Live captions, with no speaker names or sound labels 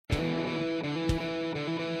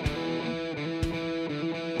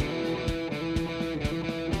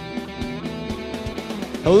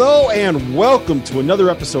Hello and welcome to another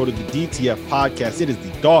episode of the DTF podcast. It is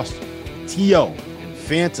the Doss, T.O. and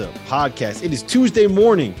Fanta podcast. It is Tuesday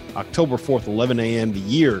morning, October 4th, 11 a.m., the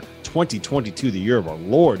year 2022, the year of our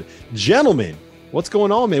Lord. Gentlemen, what's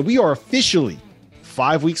going on, man? We are officially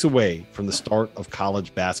 5 weeks away from the start of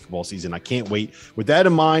college basketball season. I can't wait. With that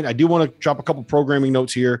in mind, I do want to drop a couple programming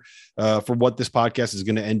notes here for what this podcast is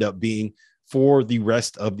going to end up being for the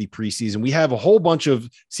rest of the preseason. We have a whole bunch of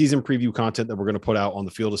season preview content that we're going to put out on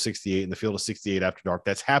the Field of 68 and the Field of 68 After Dark.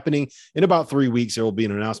 That's happening in about 3 weeks. There will be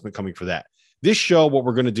an announcement coming for that. This show, what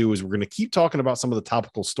we're going to do is we're going to keep talking about some of the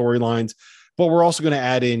topical storylines, but we're also going to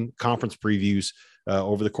add in conference previews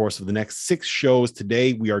over the course of the next 6 shows.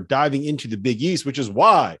 Today, we are diving into the Big East, which is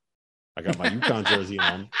why I got my UConn jersey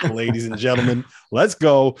on, ladies and gentlemen. Let's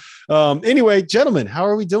go. Anyway, gentlemen, how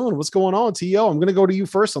are we doing? What's going on, T.O.? I'm going to go to you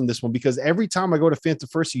first on this one because every time I go to Fanta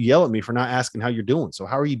first, you yell at me for not asking how you're doing. So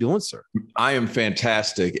how are you doing, sir? I am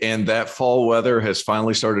fantastic. And that fall weather has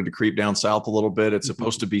finally started to creep down south a little bit. It's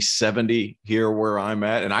supposed to be 70 here where I'm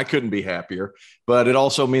at, and I couldn't be happier. But it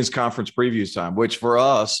also means conference previews time, which for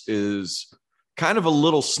us is kind of a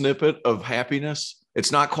little snippet of happiness.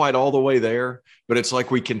 It's not quite all the way there, but it's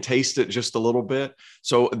like we can taste it just a little bit.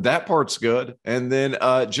 So that part's good. And then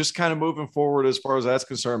just kind of moving forward as far as that's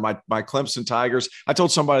concerned, my Clemson Tigers, I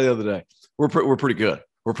told somebody the other day, we're pretty good.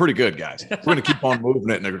 We're pretty good, guys. We're going to keep on moving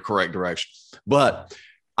it in the correct direction. But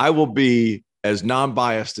I will be as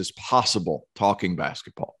non-biased as possible talking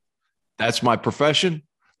basketball. That's my profession.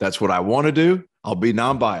 That's what I want to do. I'll be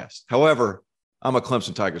non-biased. However, I'm a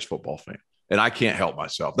Clemson Tigers football fan. And I can't help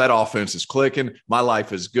myself. That offense is clicking. My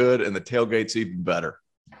life is good, and the tailgate's even better.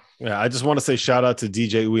 Yeah, I just want to say shout out to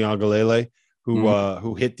DJ Uiagalelei,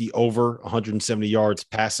 who hit the over 170 yards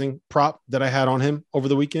passing prop that I had on him over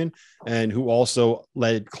the weekend, and who also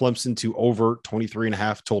led Clemson to over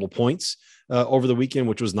 23.5 total points over the weekend,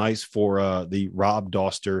 which was nice for the Rob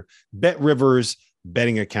Doster Bet Rivers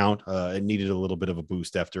betting account. It needed a little bit of a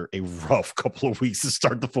boost after a rough couple of weeks to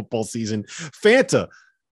start the football season. Fanta,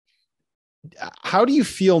 how do you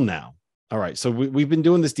feel now? All right. So we've been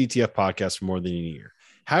doing this DTF podcast for more than a year.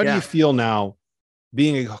 How do you feel now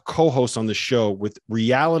being a co-host on the show with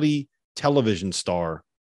reality television star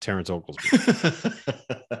Terrence Oglesby?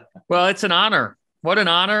 Well, it's an honor. What an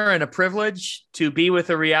honor and a privilege to be with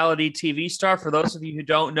a reality TV star. For those of you who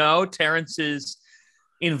don't know, Terrence is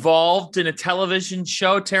involved in a television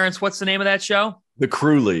show. Terrence, what's the name of that show? The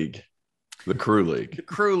Crew League. The Crew League. The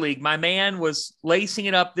Crew League. My man was lacing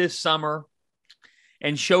it up this summer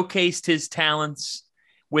and showcased his talents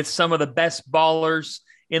with some of the best ballers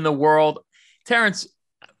in the world. Terrence,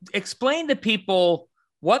 explain to people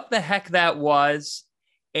what the heck that was.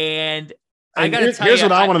 And I got to tell you, here's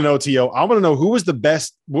what I want to know, T.O. I want to know who was the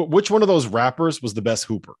best, which one of those rappers was the best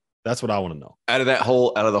hooper? That's what I want to know. Out of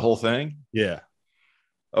the whole thing? Yeah.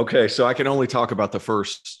 Okay, so I can only talk about the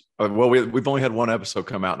first. Well, we've only had one episode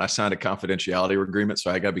come out, and I signed a confidentiality agreement, so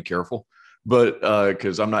I got to be careful. But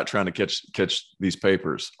because I'm not trying to catch these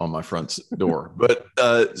papers on my front door. But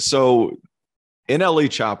so NLE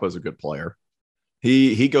Choppa is a good player.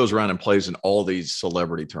 He goes around and plays in all these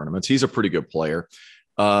celebrity tournaments. He's a pretty good player.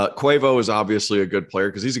 Quavo is obviously a good player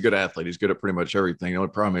because he's a good athlete. He's good at pretty much everything. The only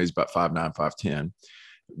problem is he's about 5'9", 5'10".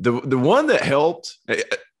 The one that helped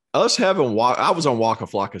us having I was on Waka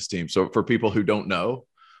Flocka's team. So for people who don't know,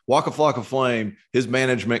 Waka Flocka Flame, his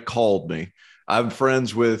management called me. I'm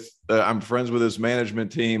friends with his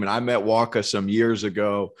management team, and I met Waka some years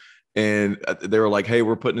ago, and they were like, "Hey,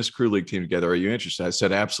 we're putting this Crew League team together. Are you interested?" I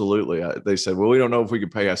said, "Absolutely." They said, "Well, we don't know if we can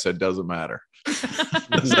pay." I said, "Doesn't matter."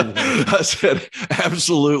 I said,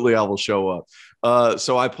 "Absolutely, I will show up."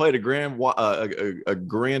 So I played a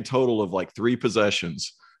grand total of like 3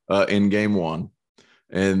 possessions in game 1.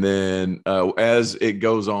 And then as it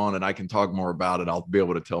goes on and I can talk more about it, I'll be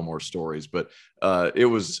able to tell more stories. But it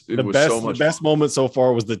was so much. The best moment so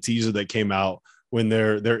far was the teaser that came out when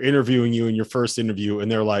they're interviewing you in your first interview,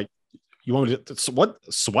 and they're like, "You want me to what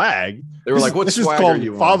swag?" They were like, "What swag are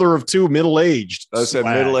you on?" Father of 2, middle-aged. I said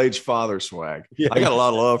middle-aged father swag. Yeah. I got a lot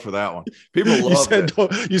of love for that one. People love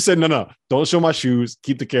it. You said, no, don't show my shoes.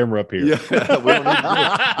 Keep the camera up here.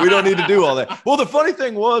 Yeah, we don't need to do all that. Well, the funny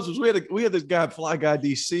thing was we had this guy, Fly Guy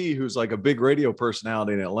DC, who's like a big radio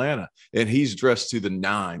personality in Atlanta, and he's dressed to the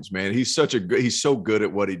nines, man. He's so good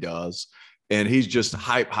at what he does. And he's just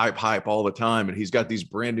hype all the time. And he's got these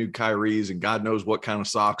brand new Kyries and God knows what kind of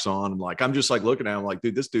socks on. I'm just like looking at him like,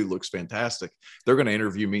 dude, this dude looks fantastic. They're going to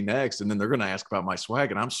interview me next. And then they're going to ask about my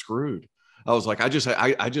swag and I'm screwed. I was like, I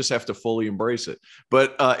just have to fully embrace it.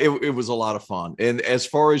 But it was a lot of fun. And as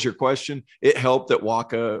far as your question, it helped that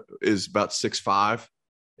Waka is about 6'5",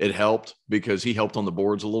 it helped because he helped on the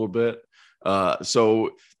boards a little bit.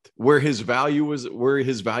 So where his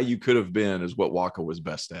value could have been is what Waka was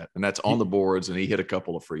best at. And that's on the boards. And he hit a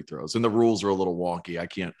couple of free throws, and the rules are a little wonky.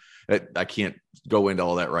 I can't go into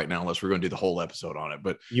all that right now, unless we're going to do the whole episode on it,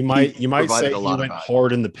 but you might say he went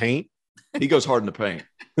hard in the paint. He goes hard in the paint.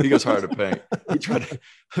 He He tried to,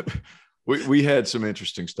 we had some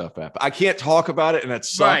interesting stuff happen. I can't talk about it, and that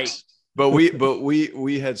sucks. Right. But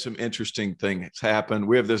we had some interesting things happen.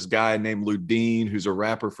 We have this guy named Ludine, who's a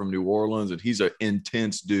rapper from New Orleans, and he's an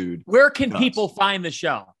intense dude. Where can people find the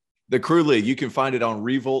show? The Crew League. You can find it on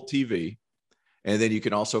Revolt TV, and then you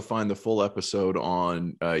can also find the full episode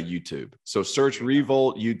on YouTube. So search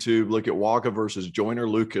Revolt YouTube, look at Waka versus Joyner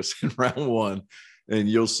Lucas in round 1, and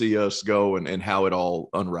you'll see us go and how it all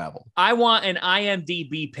unraveled. I want an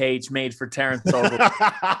IMDb page made for Terrence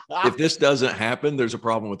Ogletree. If this doesn't happen, there's a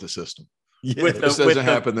problem with the system. Yeah. With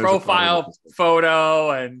the profile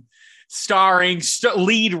photo and starring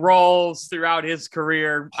lead roles throughout his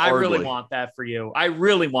career. Hardly. I really want that for you.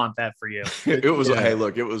 It was, hey,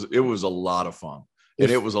 look, it was a lot of fun. And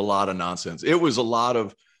it was a lot of nonsense. It was a lot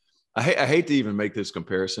of, I hate to even make this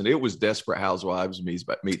comparison. It was Desperate Housewives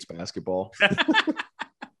meets basketball.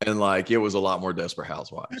 And like, it was a lot more Desperate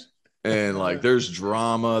Housewives. And like, there's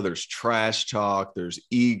drama, there's trash talk, there's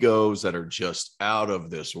egos that are just out of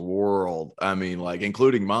this world. I mean, like,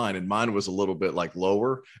 including mine, and mine was a little bit like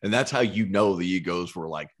lower. And that's how you know the egos were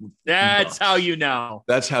like, that's how you know.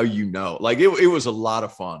 That's how you know. Like, it was a lot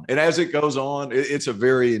of fun. And as it goes on, it's a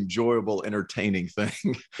very enjoyable, entertaining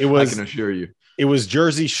thing. It was, I can assure you. It was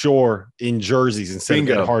Jersey Shore in jerseys instead of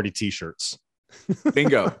Ed Hardy t-shirts.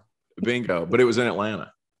 Bingo. But it was in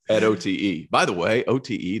Atlanta. At OTE. By the way,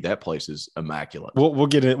 OTE, that place is immaculate. We'll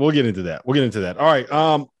get into that. All right.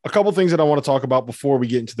 A couple things that I want to talk about before we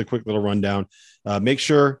get into the quick little rundown. Make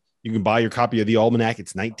sure you can buy your copy of the Almanac.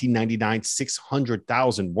 It's $19.99,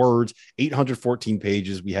 600,000 words, 814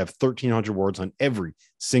 pages. We have 1,300 words on every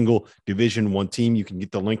single Division I team. You can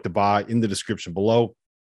get the link to buy in the description below.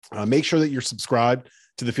 Make sure that you're subscribed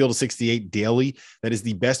to the Field of 68 daily. That is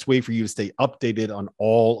the best way for you to stay updated on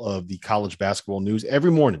all of the college basketball news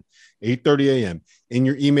every morning, 8:30 a.m. in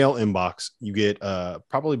your email inbox. You get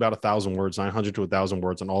probably about 1,000 words, 900 to 1,000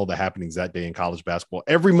 words on all the happenings that day in college basketball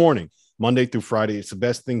every morning, Monday through Friday. It's the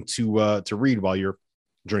best thing to read while you're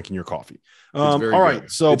drinking your coffee. All right.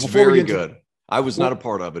 Good. So it's before very we get good. I was not a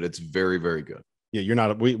part of it. It's very, very good. Yeah, you're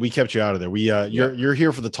not. We kept you out of there. You're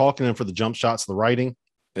here for the talking and for the jump shots, the writing.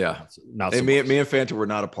 Yeah. Not so and me and Fanta were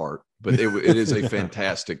not a part, but it is a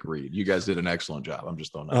fantastic read. You guys did an excellent job. I'm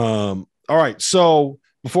just throwing that. All right. So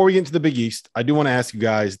before we get into the Big East, I do want to ask you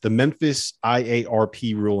guys, the Memphis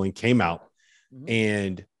IARP ruling came out,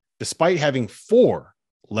 and despite having 4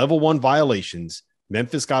 level 1 violations,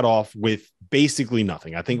 Memphis got off with basically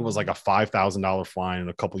nothing. I think it was like a $5,000 fine and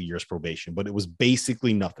a couple of years probation, but it was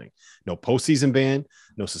basically nothing. No postseason ban,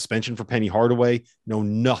 no suspension for Penny Hardaway, no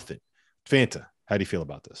nothing. Fanta, how do you feel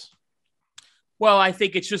about this? Well, I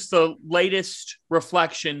think it's just the latest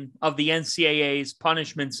reflection of the NCAA's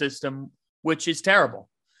punishment system, which is terrible.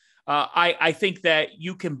 I think that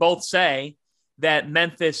you can both say that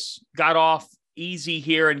Memphis got off easy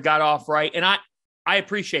here and got off right. And I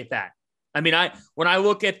appreciate that. I mean, when I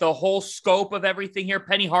look at the whole scope of everything here,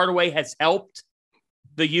 Penny Hardaway has helped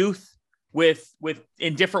the youth with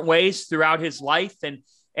in different ways throughout his life.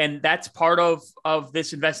 And that's part of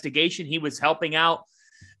this investigation. He was helping out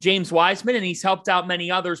James Wiseman, and he's helped out many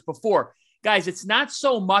others before. Guys, it's not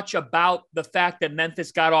so much about the fact that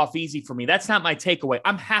Memphis got off easy for me. That's not my takeaway.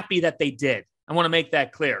 I'm happy that they did. I want to make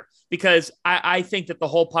that clear, because I think that the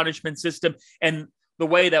whole punishment system and the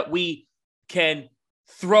way that we can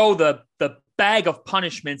throw the bag of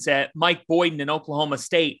punishments at Mike Boyden in Oklahoma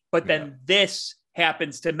State, but then this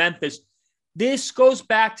happens to Memphis. This goes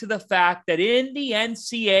back to the fact that in the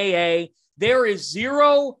NCAA, there is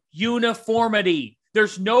zero uniformity.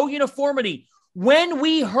 There's no uniformity. When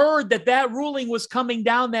we heard that ruling was coming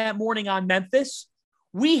down that morning on Memphis,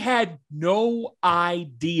 we had no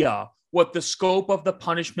idea what the scope of the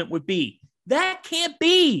punishment would be. That can't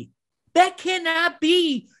be. That cannot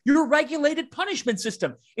be your regulated punishment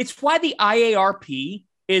system. It's why the IARP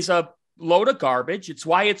is a load of garbage. It's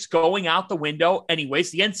why it's going out the window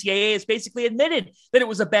anyways. The NCAA has basically admitted that it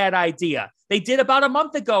was a bad idea. They did about a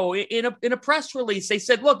month ago in a press release. They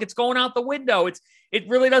said, look, it's going out the window. It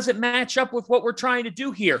really doesn't match up with what we're trying to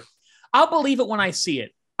do here. I'll believe it when I see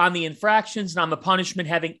it. on the infractions and on the punishment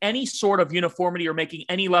having any sort of uniformity or making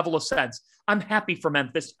any level of sense. I'm happy for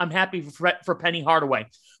Memphis. I'm happy for Penny Hardaway.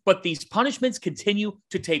 But these punishments continue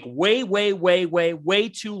to take way, way, way, way, way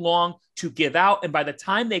too long to give out. And by the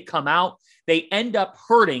time they come out, they end up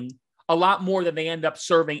hurting a lot more than they end up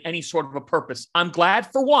serving any sort of a purpose. I'm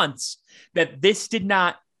glad for once that this did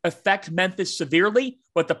not affect Memphis severely.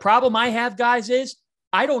 But the problem I have, guys, is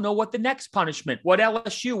I don't know what the next punishment, what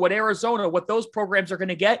LSU, what Arizona, what those programs are going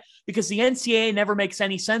to get, because the NCAA never makes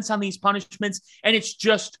any sense on these punishments. And it's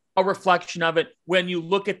just a reflection of it when you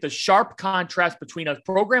look at the sharp contrast between a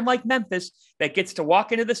program like Memphis that gets to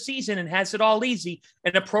walk into the season and has it all easy,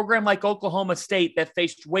 and a program like Oklahoma State that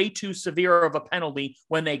faced way too severe of a penalty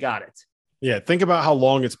when they got it. Yeah, think about how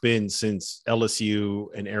long it's been since LSU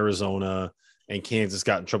and Arizona and Kansas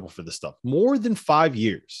got in trouble for this stuff. More than 5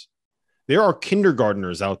 years. There are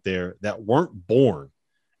kindergartners out there that weren't born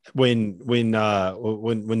when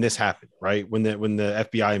this happened, right? When the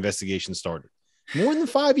FBI investigation started. More than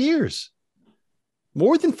 5 years.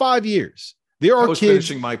 More than 5 years. There are kids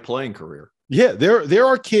finishing my playing career. Yeah, there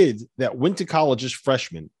are kids that went to college as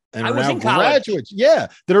freshmen and are now graduates. Yeah,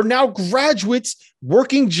 that are now graduates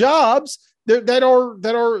working jobs that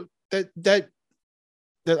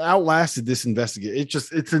outlasted this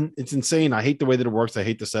investigation. It's insane. I hate the way that it works. I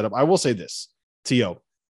hate the setup. I will say this, T.O.,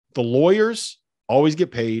 the lawyers always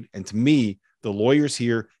get paid. And to me, the lawyers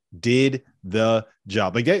here did the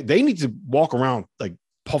job. Like they need to walk around like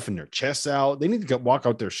puffing their chests out. They need to walk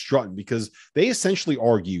out there strutting, because they essentially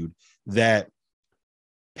argued that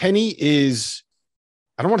Penny is,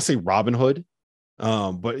 I don't want to say Robin Hood,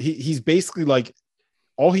 but he's basically like,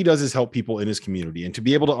 all he does is help people in his community. And to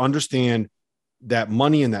be able to understand that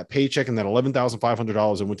money and that paycheck and that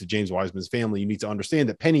 $11,500 that went to James Wiseman's family, you need to understand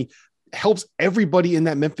that Penny helps everybody in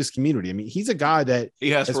that Memphis community. I mean, he's a guy that he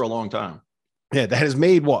has for a long time. Yeah, that has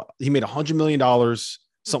made what? He made $100 million,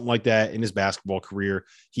 something like that, in his basketball career.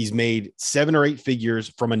 He's made 7 or 8 figures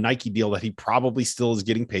from a Nike deal that he probably still is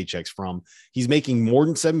getting paychecks from. He's making more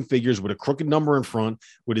than 7 figures with a crooked number in front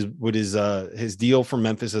with his deal from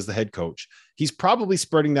Memphis as the head coach. He's probably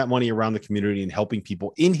spreading that money around the community and helping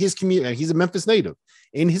people in his community. And he's a Memphis native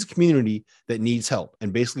in his community that needs help.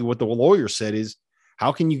 And basically what the lawyer said is,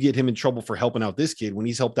 how can you get him in trouble for helping out this kid when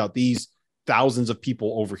he's helped out these thousands of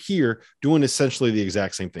people over here doing essentially the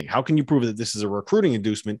exact same thing? How can you prove that this is a recruiting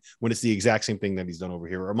inducement when it's the exact same thing that he's done over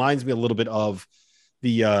here? It reminds me a little bit of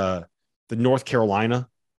the North Carolina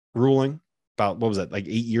ruling about, what was that, like 8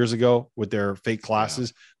 years ago with their fake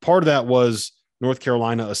classes. Yeah. Part of that was North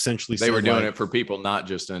Carolina essentially they were doing it for people, not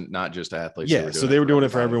just athletes. Yeah, so they were doing it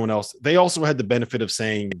for everyone else. They also had the benefit of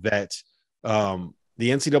saying that the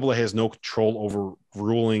NCAA has no control over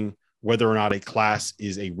ruling whether or not a class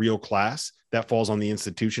is a real class. That falls on the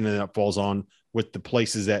institution, and that falls on with the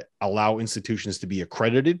places that allow institutions to be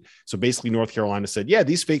accredited. So basically North Carolina said, yeah,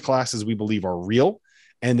 these fake classes we believe are real.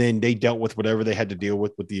 And then they dealt with whatever they had to deal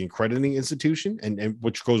with the accrediting institution, and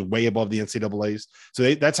which goes way above the NCAA's.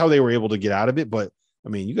 So that's how they were able to get out of it. But I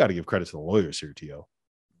mean, you got to give credit to the lawyers here, T.O.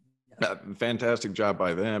 Fantastic job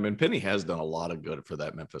by them. And Penny has done a lot of good for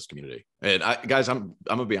that Memphis community. And guys, I'm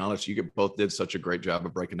gonna be honest, you both did such a great job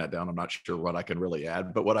of breaking that down. I'm not sure what I can really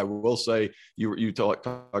add, but what I will say, you talked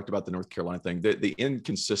about the North Carolina thing. The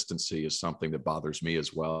inconsistency is something that bothers me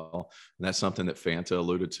as well. And that's something that Fanta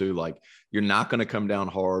alluded to. Like, you're not going to come down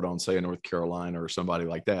hard on, say, a North Carolina or somebody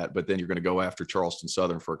like that, but then you're going to go after Charleston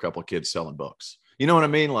Southern for a couple of kids selling books. You know what I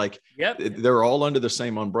mean? Like, yep. They're all under the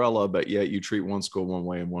same umbrella, but yet you treat one school one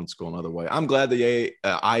way and one school another way. I'm glad the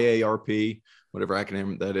IARP, whatever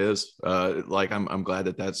acronym that is, I'm glad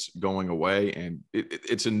that that's going away, and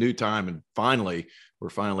it's a new time. And we're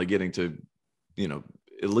finally getting to,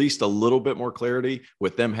 at least a little bit more clarity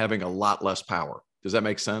with them having a lot less power. Does that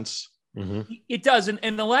make sense? Mm-hmm. It does.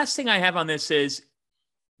 And the last thing I have on this is,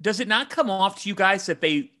 does it not come off to you guys that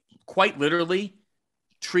they quite literally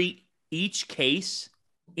treat each case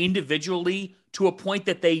individually to a point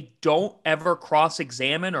that they don't ever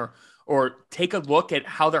cross-examine or take a look at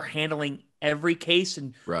how they're handling every case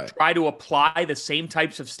and try to apply the same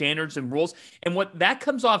types of standards and rules? And what that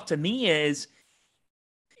comes off to me is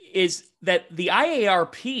that the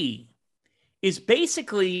IARP is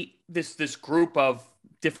basically this group of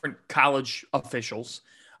different college officials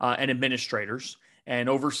and administrators and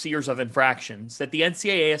overseers of infractions that the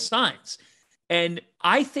NCAA assigns. And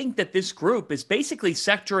I think that this group is basically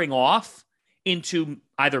sectoring off into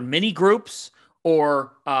either mini groups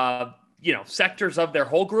or, sectors of their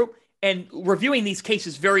whole group and reviewing these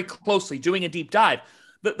cases very closely, doing a deep dive.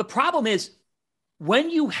 The problem is, when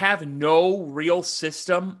you have no real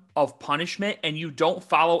system of punishment and you don't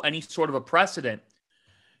follow any sort of a precedent,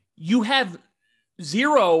 you have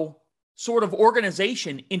zero sort of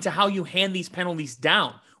organization into how you hand these penalties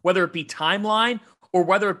down, whether it be timeline or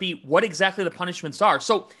whether it be what exactly the punishments are.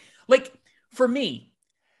 So, like, for me,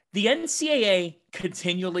 the NCAA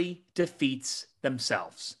continually defeats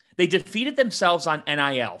themselves. They defeated themselves on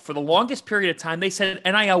NIL. For the longest period of time, they said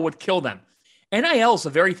NIL would kill them. NIL is the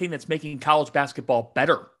very thing that's making college basketball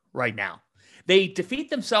better right now. They defeat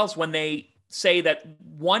themselves when they say that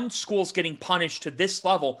one school's getting punished to this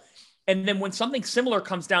level, and then when something similar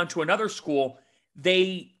comes down to another school,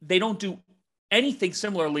 they don't do anything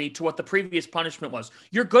similarly to what the previous punishment was.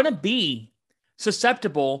 You're going to be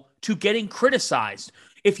susceptible to getting criticized.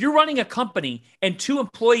 If you're running a company and two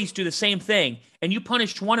employees do the same thing and you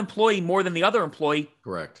punish one employee more than the other employee,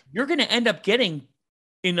 correct, you're going to end up getting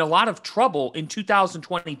in a lot of trouble in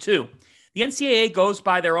 2022. The NCAA goes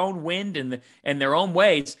by their own wind and their own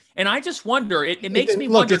ways. And I just wonder, it makes me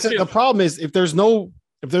wonder too. The problem is if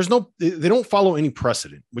they don't follow any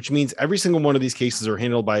precedent, which means every single one of these cases are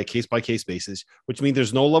handled by a case-by-case basis, which means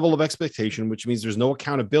there's no level of expectation, which means there's no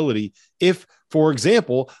accountability. If, for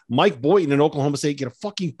example, Mike Boynton and Oklahoma State get a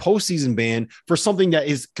fucking postseason ban for something that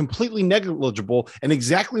is completely negligible and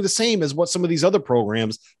exactly the same as what some of these other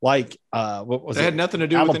programs like, they had nothing to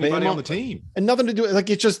do with anybody on the team. And nothing to do, like,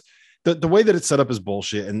 it's just, the way that it's set up is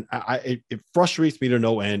bullshit. And it frustrates me to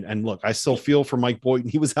no end. And look, I still feel for Mike Boynton.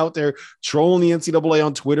 He was out there trolling the NCAA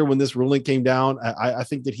on Twitter when this ruling came down. I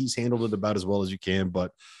think that he's handled it about as well as you can,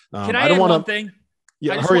 but can I don't want one thing?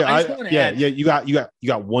 Yeah. Hurry. Yeah. You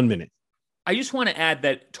got 1 minute. I just want to add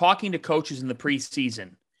that talking to coaches in the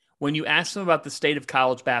preseason, when you ask them about the state of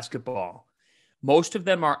college basketball, most of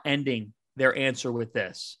them are ending their answer with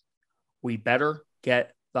this: we better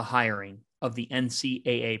get the hiring of the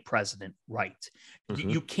NCAA president right. Mm-hmm.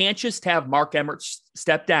 You can't just have Mark Emmert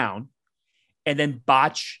step down and then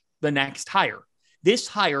botch the next hire. This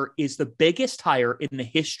hire is the biggest hire in the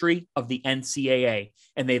history of the NCAA,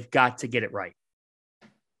 and they've got to get it right.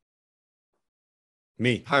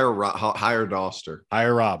 Me. Hire Doster.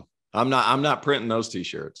 Hire Rob. I'm not printing those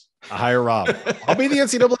T-shirts. Hire Rob. I'll be the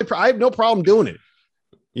NCAA. I have no problem doing it.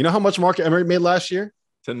 You know how much Mark Emmert made last year?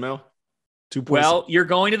 10 mil. Well, you're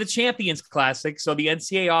going to the Champions Classic, so the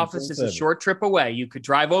NCAA office is a short trip away. You could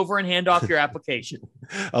drive over and hand off your application.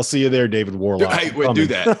 I'll see you there, David Warlock. Do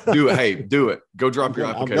that. Do it. Hey, do it. Go drop your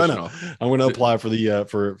application off. I'm going to apply for the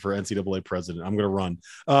for NCAA president. I'm going to run.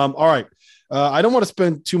 All right. I don't want to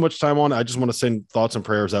spend too much time on it. I just want to send thoughts and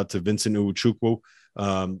prayers out to Vincent Uwuchukwu,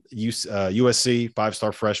 USC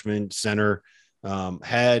 5-star freshman center.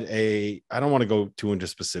 I don't want to go too into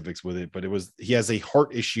specifics with it, but he has a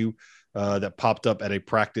heart issue that popped up at a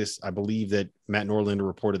practice. I believe that Matt Norlander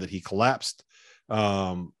reported that he collapsed.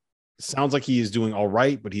 Sounds like he is doing all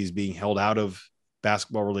right, but he's being held out of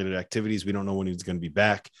basketball related activities. We don't know when he's going to be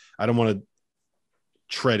back. I don't want to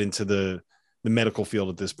tread into the medical field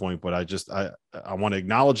at this point, but I want to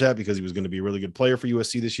acknowledge that because he was going to be a really good player for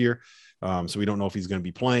USC this year. So we don't know if he's going to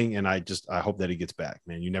be playing, and I hope that he gets back,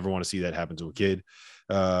 man. You never want to see that happen to a kid.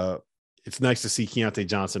 It's nice to see Keontae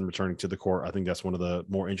Johnson returning to the court. I think that's one of the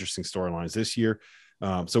more interesting storylines this year.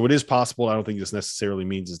 So it is possible. I don't think this necessarily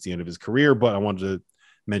means it's the end of his career, but I wanted to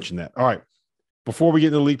mention that. All right. Before we get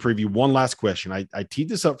into the league preview, one last question. I teed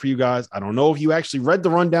this up for you guys. I don't know if you actually read the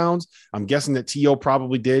rundowns. I'm guessing that T.O.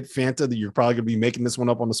 probably did. Fanta, that you're probably going to be making this one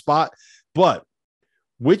up on the spot. But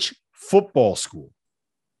which football school?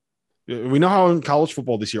 We know how in college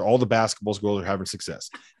football this year, all the basketball schools are having success.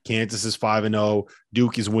 Kansas is 5-0.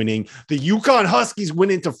 Duke is winning. The UConn Huskies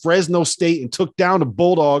went into Fresno State and took down the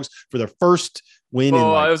Bulldogs for their first win. It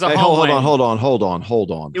was a home win. Hold on.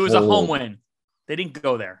 It was a home win. They didn't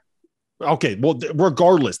go there. Okay, well,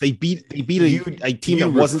 regardless, they beat a team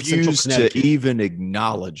that wasn't Central Connecticut. To even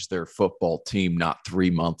acknowledge their football team not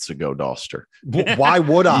 3 months ago, Doster. Why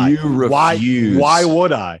would I? You refuse. Why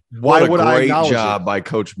would I? Why would I acknowledge Great job by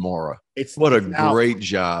Coach Mora. What a great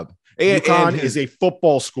job. UConn is a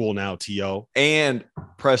football school now, T.O. And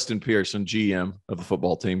Preston Pearson, GM of the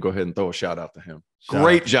football team. Go ahead and throw a shout out to him.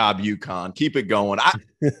 Great job, UConn. Keep it going.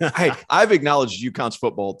 I've acknowledged UConn's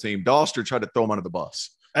football team. Doster tried to throw him under the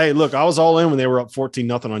bus. Hey, look, I was all in when they were up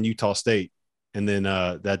 14-0 on Utah State, and then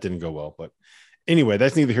that didn't go well. But anyway,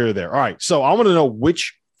 that's neither here nor there. All right, so I want to know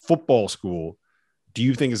which football school do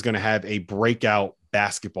you think is going to have a breakout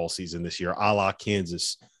basketball season this year, a la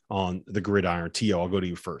Kansas on the gridiron? T.O., I'll go to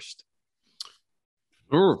you first.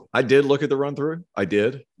 I did look at the run-through. I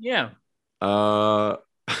did. Yeah.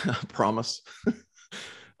 Promise.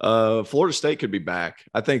 Florida State could be back.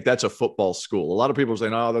 I think that's a football school. A lot of people are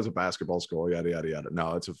saying, oh, that's a basketball school, yada, yada, yada.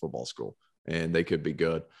 No, it's a football school, and they could be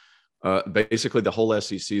good. Basically, the whole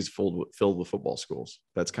SEC is filled with football schools.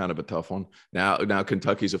 That's kind of a tough one. Now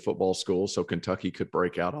Kentucky's a football school, so Kentucky could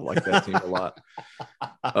break out. I like that team a lot.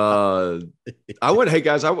 Hey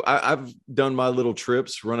guys, I've done my little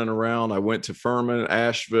trips running around. I went to Furman,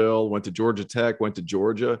 Asheville, went to Georgia Tech, went to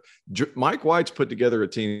Georgia. Mike White's put together a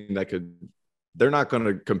team that they're not going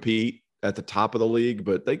to compete at the top of the league,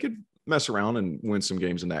 but they could mess around and win some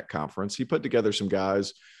games in that conference. He put together some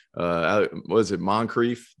guys. Was it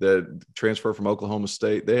Moncrief that transferred from Oklahoma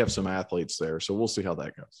State? They have some athletes there, so we'll see how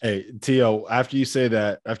that goes. Hey, Tio, after you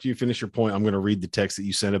finish your point, I'm going to read the text that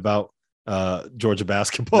you sent about Georgia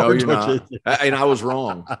basketball. No, you're not. And I was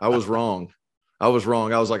wrong. I was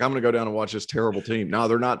like, I'm going to go down and watch this terrible team. No,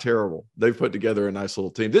 they're not terrible. They've put together a nice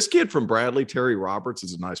little team. This kid from Bradley, Terry Roberts,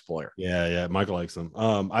 is a nice player. Yeah. Michael likes them.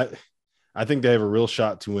 I think they have a real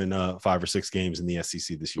shot to win 5 or 6 games in the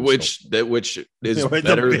SEC this year. Which is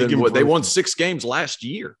better than what they won 6 games last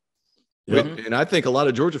year. Yep. And I think a lot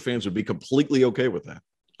of Georgia fans would be completely okay with that.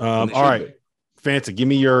 All right. Fanta, give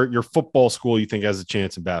me your football school you think has a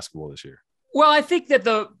chance in basketball this year. Well, I think that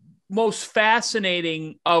the most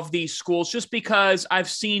fascinating of these schools, just because I've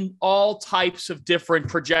seen all types of different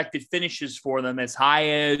projected finishes for them, as high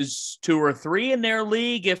as 2 or 3 in their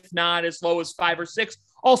league, if not as low as 5 or 6.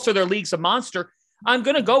 Also, their league's a monster. I'm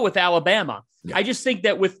going to go with Alabama. Yeah. I just think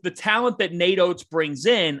that with the talent that Nate Oates brings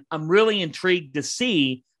in, I'm really intrigued to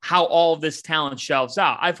see how all of this talent shelves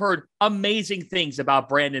out. I've heard amazing things about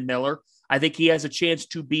Brandon Miller. I think he has a chance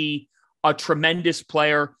to be a tremendous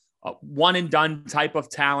player, a one-and-done type of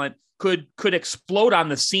talent, could explode on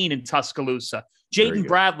the scene in Tuscaloosa. Jaden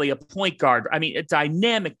Bradley, a point guard. I mean, a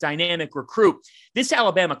dynamic recruit. This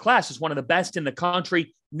Alabama class is one of the best in the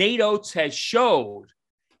country. Nate Oates has showed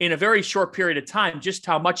in a very short period of time just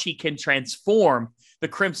how much he can transform the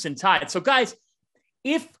Crimson Tide. So, guys,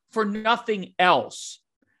 if for nothing else,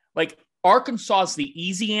 like Arkansas is the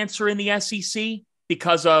easy answer in the SEC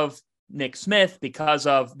because of Nick Smith, because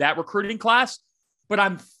of that recruiting class. But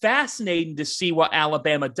I'm fascinated to see what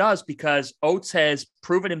Alabama does because Oates has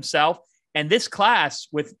proven himself. And this class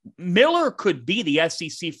with Miller could be the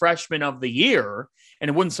SEC freshman of the year, and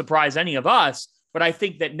it wouldn't surprise any of us. But I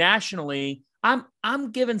think that nationally,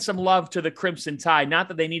 I'm giving some love to the Crimson Tide. Not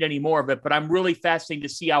that they need any more of it, but I'm really fascinated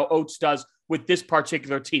to see how Oates does with this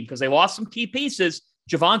particular team because they lost some key pieces.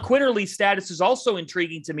 Javon Quinterly's status is also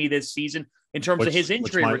intriguing to me this season in terms of his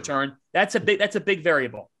injury return. That's a big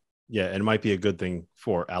variable. Yeah, and it might be a good thing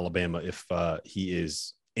for Alabama if he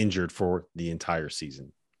is injured for the entire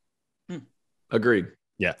season. Agreed.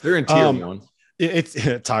 Yeah, they're in tier 1. It's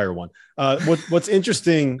tier 1. What's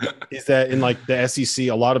interesting is that in like the SEC,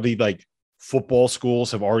 a lot of the like football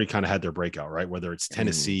schools have already kind of had their breakout, right? Whether it's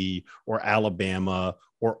Tennessee or Alabama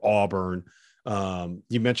or Auburn.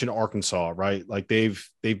 You mentioned Arkansas, right? Like they've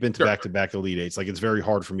been to back-to-back Elite Eights. Like it's very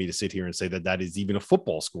hard for me to sit here and say that is even a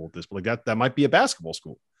football school at this point. Like that might be a basketball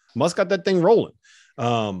school. Musk got that thing rolling.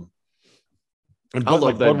 I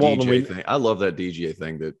love that DJ thing. I love that DJ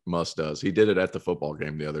thing that Musk does. He did it at the football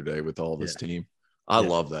game the other day with all of his team. I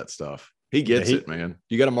love that stuff. He gets it, man.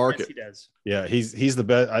 You got to market. Yes, he does. Yeah, he's the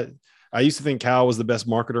best. I used to think Cal was the best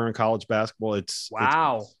marketer in college basketball. It's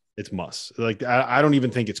Musk. Like I don't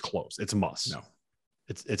even think it's close. It's Musk. No,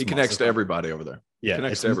 it's he connects to everybody over there. Yeah,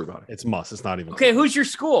 connects to everybody. It's Musk. It's not even okay. close. Who's your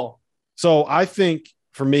school? So I think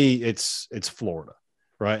for me, it's Florida,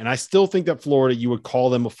 right? And I still think that Florida, you would call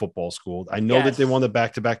them a football school. I know that they won the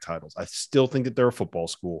back-to-back titles. I still think that they're a football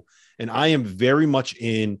school, and I am very much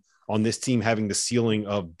in on this team having the ceiling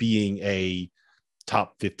of being a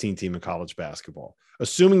top 15 team in college basketball.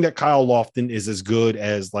 Assuming that Kyle Lofton is as good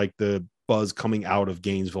as like the buzz coming out of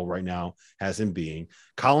Gainesville right now has him being.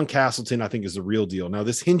 Colin Castleton, I think, is the real deal. Now,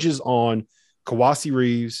 this hinges on Kawasi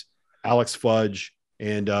Reeves, Alex Fudge,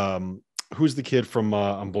 and who's the kid from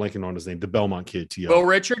I'm blanking on his name, the Belmont kid. Will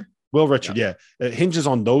Richard. Yeah. It hinges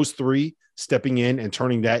on those 3 stepping in and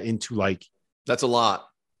turning that into like that's a lot.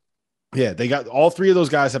 Yeah, they got all 3 of those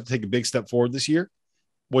guys have to take a big step forward this year,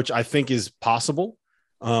 which I think is possible.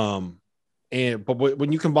 But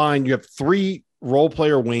when you combine, you have 3 role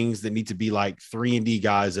player wings that need to be like 3-and-D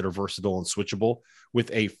guys that are versatile and switchable with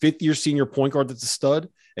a 5th-year senior point guard that's a stud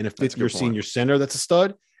and a 5th-year senior center that's a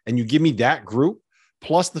stud. And you give me that group,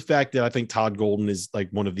 plus the fact that I think Todd Golden is like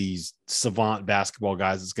one of these savant basketball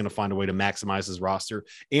guys that's going to find a way to maximize his roster.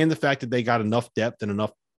 And the fact that they got enough depth and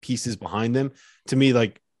enough pieces behind them, to me,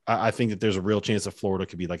 like I think that there's a real chance that Florida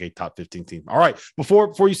could be like a top 15 team. All right.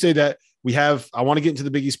 Before you say that, I want to get into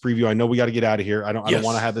the Big East preview. I know we got to get out of here. I don't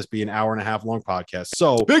want to have this be an hour and a half long podcast.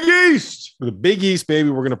 So Big East, for the Big East, baby,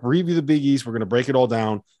 we're going to preview the Big East. We're going to break it all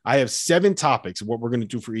down. I have 7 topics of what we're going to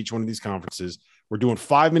do for each one of these conferences. We're doing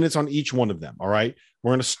 5 minutes on each one of them. All right.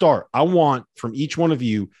 We're going to start. I want from each one of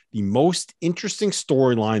you the most interesting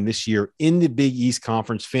storyline this year in the Big East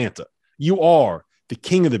Conference. Fanta, you are the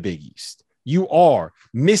king of the Big East. You are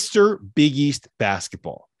Mr. Big East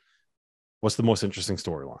basketball. What's the most interesting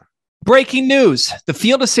storyline? Breaking news. The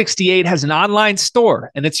Field of 68 has an online store,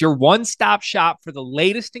 and it's your one-stop shop for the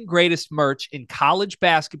latest and greatest merch in college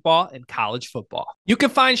basketball and college football. You can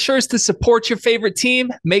find shirts to support your favorite team,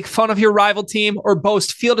 make fun of your rival team, or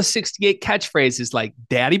boast Field of 68 catchphrases like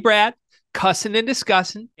Daddy Brad, Cussin' and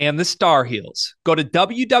Discussin', and the Star Heels. Go to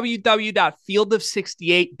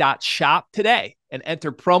www.fieldof68.shop today and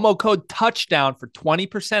enter promo code TOUCHDOWN for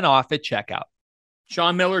 20% off at checkout.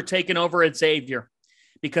 Sean Miller taking over at Xavier,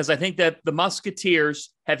 because I think that the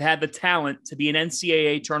Musketeers have had the talent to be an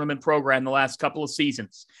NCAA tournament program the last couple of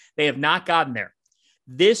seasons. They have not gotten there.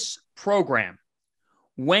 This program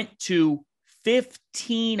went to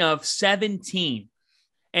 15 of 17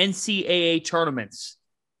 NCAA tournaments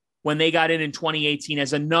when they got in 2018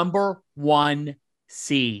 as a number 1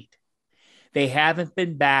 seed. They haven't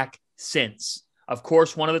been back since. Of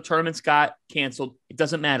course, one of the tournaments got canceled. It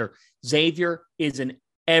doesn't matter. Xavier is an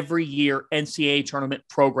every year NCAA tournament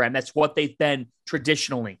program. That's what they've been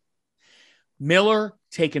traditionally. Miller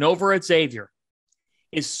taking over at Xavier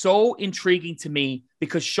is so intriguing to me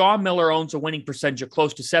because Sean Miller owns a winning percentage of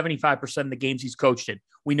close to 75% of the games he's coached in.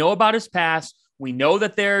 We know about his past. We know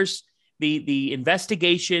that there's the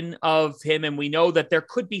investigation of him, and we know that there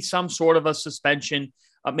could be some sort of a suspension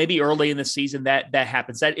maybe early in the season that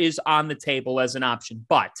happens. That is on the table as an option.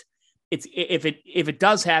 But if it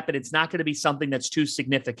does happen, it's not going to be something that's too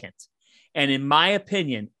significant. And in my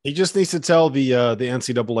opinion, he just needs to tell the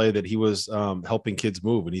NCAA that he was helping kids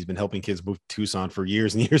move, and he's been helping kids move to Tucson for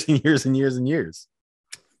years and years and years and years and years.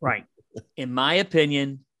 Right. In my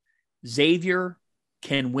opinion, Xavier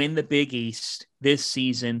can win the Big East this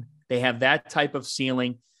season. They have that type of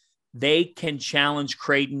ceiling. They can challenge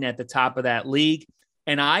Creighton at the top of that league.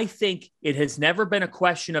 And I think it has never been a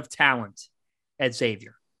question of talent at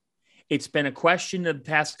Xavier. It's been a question of the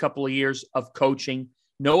past couple of years of coaching.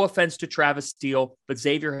 No offense to Travis Steele, but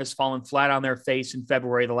Xavier has fallen flat on their face in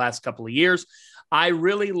February the last couple of years. I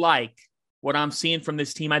really like what I'm seeing from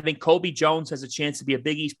this team. I think Colby Jones has a chance to be a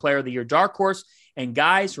Big East Player of the Year dark horse. And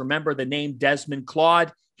guys, remember the name Desmond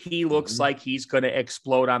Claude. He looks like he's going to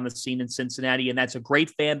explode on the scene in Cincinnati, and that's a great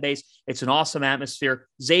fan base. It's an awesome atmosphere.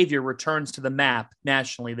 Xavier returns to the map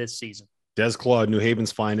nationally this season. Des Claude, New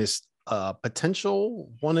Haven's finest,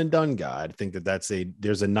 potential one and done guy. I think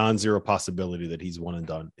there's a non-zero possibility that he's one and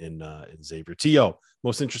done in Xavier. T.O.,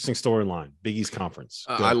 most interesting storyline, Big East Conference.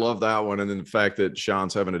 I love that one. And then the fact that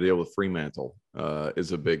Sean's having to deal with Fremantle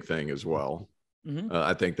is a big thing as well. Mm-hmm.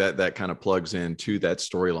 I think that kind of plugs into that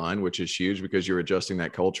storyline, which is huge because you're adjusting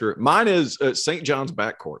that culture. Mine is St. John's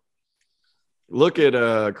backcourt. Look at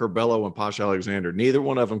Curbelo and Posh Alexander. Neither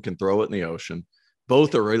one of them can throw it in the ocean.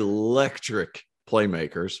 Both are electric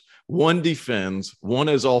playmakers. One defends, one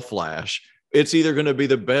is all flash. It's either going to be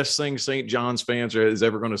the best thing St. John's fans is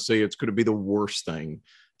ever going to see. It's going to be the worst thing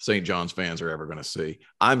St. John's fans are ever going to see.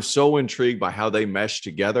 I'm so intrigued by how they mesh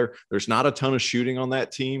together. There's not a ton of shooting on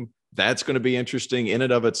that team. That's going to be interesting in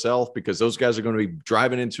and of itself because those guys are going to be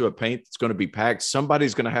driving into a paint that's going to be packed.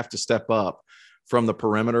 Somebody's going to have to step up from the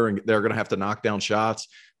perimeter, and they're going to have to knock down shots.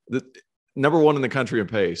 The number 1 in the country in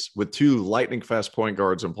pace with 2 lightning fast point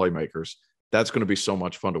guards and playmakers. That's going to be so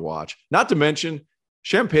much fun to watch. Not to mention,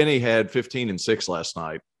 Champagny had 15 and 6 last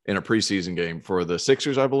night in a preseason game for the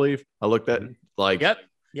Sixers, I believe. I looked at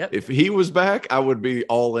Yep. If he was back, I would be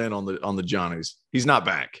all in on the Johnnies. He's not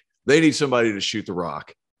back. They need somebody to shoot the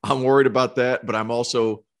rock. I'm worried about that, but I'm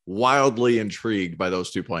also wildly intrigued by those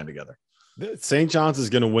two playing together. St. John's is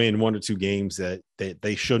going to win 1 or 2 games that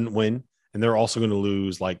they shouldn't win, and they're also going to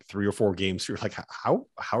lose like 3 or 4 games. You're like, how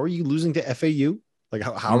are you losing to FAU? Like,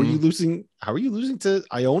 how are you losing? How are you losing to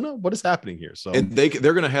Iona? What is happening here? So, and they're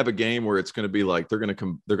going to have a game where it's going to be like they're going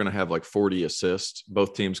to have like 40 assists,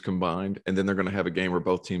 both teams combined, and then they're going to have a game where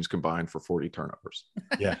both teams combined for 40 turnovers.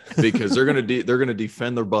 Yeah, because they're going to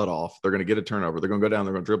defend their butt off. They're going to get a turnover. They're going to go down.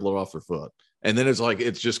 They're going to dribble it off their foot, and then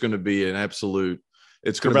it's just going to be an absolute.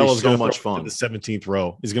 It's going to be so much fun. The 17th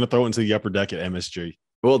row. He's going to throw it into the upper deck at MSG.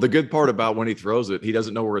 Well, the good part about when he throws it, he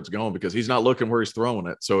doesn't know where it's going because he's not looking where he's throwing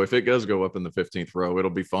it. So if it does go up in the 15th row,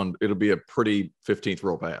 it'll be fun. It'll be a pretty 15th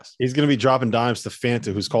row pass. He's going to be dropping dimes to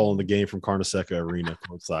Fanta, who's calling the game from Carnesecca Arena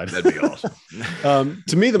courtside. That'd be awesome.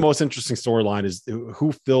 To me, the most interesting storyline is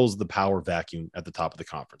who fills the power vacuum at the top of the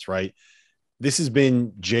conference, right? This has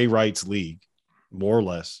been Jay Wright's league, more or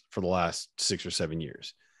less, for the last 6 or 7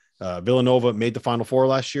 years. Villanova made the Final Four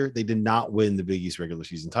last year. They did not win the Big East regular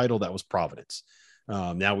season title. That was Providence.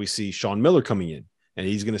 Now we see Sean Miller coming in, and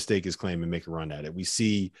he's going to stake his claim and make a run at it. We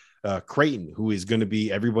see Creighton, who is going to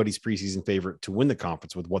be everybody's preseason favorite to win the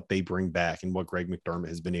conference with what they bring back and what Greg McDermott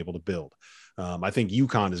has been able to build. I think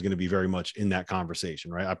UConn is going to be very much in that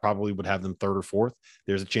conversation, right? I probably would have them third or fourth.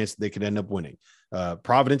 There's a chance that they could end up winning.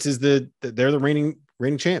 Providence is they're the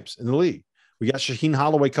reigning champs in the league. We got Shaheen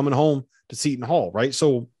Holloway coming home to Seton Hall, right?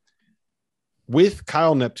 So with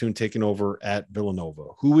Kyle Neptune taking over at Villanova,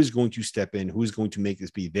 who is going to step in? Who's going to make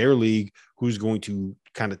this be their league? Who's going to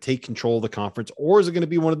kind of take control of the conference? Or is it going to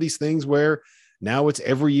be one of these things where now it's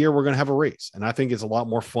every year we're going to have a race? And I think it's a lot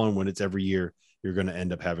more fun when it's every year you're going to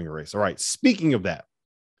end up having a race. All right. Speaking of that,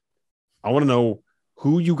 I want to know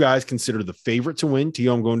who you guys consider the favorite to win.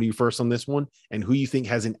 Tio, I'm going to you first on this one, and who you think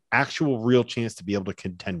has an actual real chance to be able to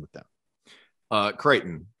contend with them.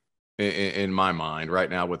 Creighton. In my mind right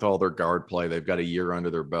now, with all their guard play, they've got a year under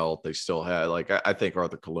their belt. They still have, like, I think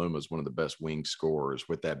Arthur Kaluma is one of the best wing scorers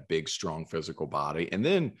with that big, strong physical body. And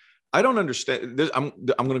then I don't understand this. I'm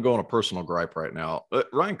going to go on a personal gripe right now.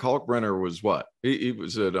 Ryan Kalkbrenner was what? He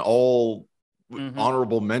was an all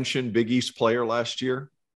honorable mention Big East player last year.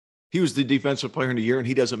 He was the defensive player in the year, and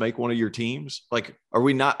he doesn't make one of your teams. Like, are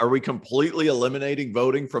we completely eliminating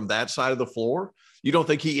voting from that side of the floor? You don't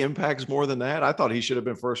think he impacts more than that? I thought he should have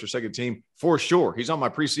been first or second team for sure. He's on my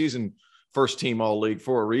preseason first team all league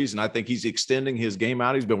for a reason. I think he's extending his game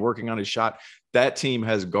out. He's been working on his shot. That team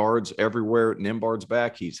has guards everywhere. Nembhard's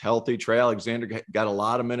back. He's healthy. Trey Alexander got a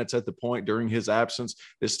lot of minutes at the point during his absence.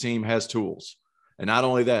 This team has tools. And not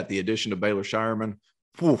only that, the addition of Baylor Shireman,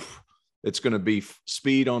 it's going to be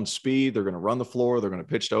speed on speed. They're going to run the floor. They're going to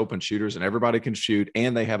pitch to open shooters, and everybody can shoot.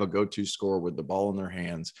 And they have a go-to scorer with the ball in their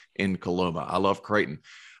hands in Kaluma. I love Creighton.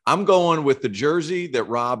 I'm going with the jersey that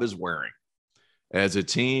Rob is wearing as a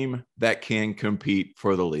team that can compete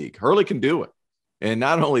for the league. Hurley can do it. And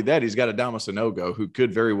not only that, he's got Adama Sanogo, who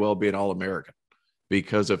could very well be an All-American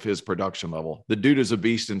because of his production level. The dude is a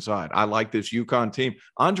beast inside. I like this UConn team.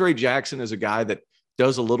 Andre Jackson is a guy that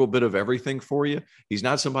does a little bit of everything for you. He's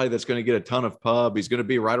not somebody that's going to get a ton of pub. He's going to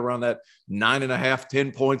be right around that 9.5,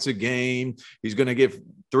 10 points a game. He's going to get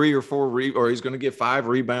 3 or 4 or he's going to get 5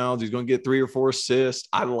 rebounds. He's going to get 3 or 4 assists.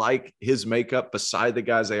 I like his makeup beside the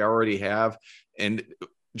guys they already have. And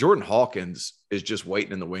Jordan Hawkins is just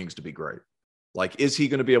waiting in the wings to be great. Like, is he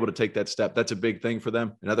going to be able to take that step? That's a big thing for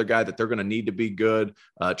them. Another guy that they're going to need to be good.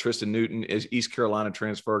 Tristan Newton is East Carolina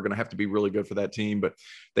transfer, going to have to be really good for that team. But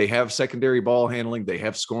they have secondary ball handling. They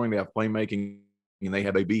have scoring. They have playmaking. And they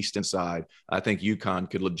have a beast inside. I think UConn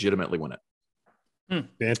could legitimately win it.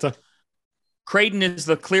 Banta? Creighton is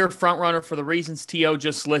the clear front runner for the reasons T.O.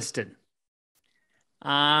 just listed.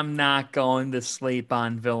 I'm not going to sleep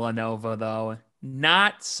on Villanova, though.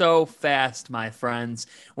 Not so fast, my friends.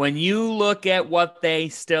 When you look at what they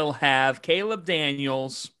still have, Caleb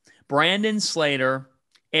Daniels, Brandon Slater,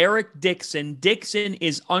 Eric Dixon. Dixon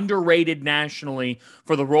is underrated nationally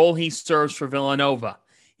for the role he serves for Villanova.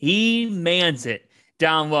 He mans it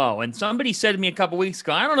down low. And somebody said to me a couple weeks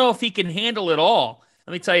ago, I don't know if he can handle it all.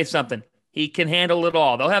 Let me tell you something. He can handle it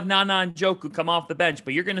all. They'll have Nana Njoku come off the bench,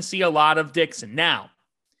 but you're going to see a lot of Dixon. Now,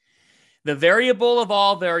 the variable of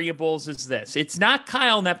all variables is this. It's not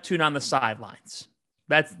Kyle Neptune on the sidelines.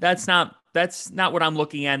 That's not what I'm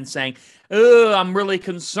looking at and saying, oh, I'm really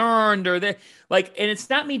concerned or that. Like, and it's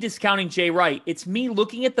not me discounting Jay Wright. It's me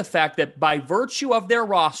looking at the fact that by virtue of their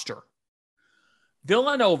roster,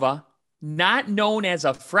 Villanova, not known as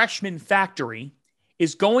a freshman factory,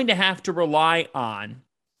 is going to have to rely on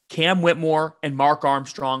Cam Whitmore and Mark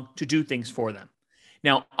Armstrong to do things for them.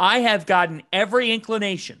 Now, I have gotten every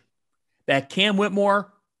inclination that Cam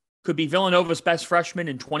Whitmore could be Villanova's best freshman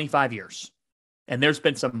in 25 years. And there's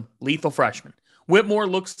been some lethal freshmen. Whitmore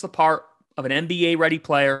looks the part of an NBA-ready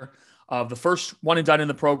player, of the first one and done in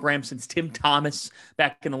the program since Tim Thomas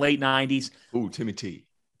back in the late 90s. Ooh, Timmy T.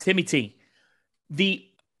 Timmy T. The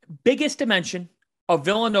biggest dimension of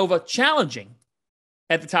Villanova challenging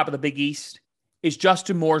at the top of the Big East is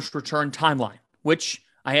Justin Moore's return timeline, which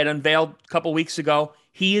I had unveiled a couple weeks ago.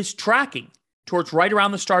 He is tracking towards right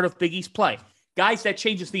around the start of Big East play. Guys, that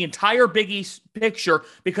changes the entire Big East picture,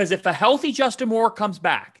 because if a healthy Justin Moore comes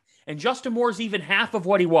back, and Justin Moore's even half of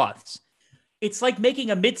what he was, it's like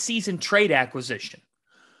making a midseason trade acquisition.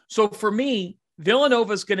 So for me,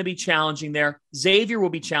 Villanova is going to be challenging there. Xavier will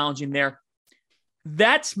be challenging there.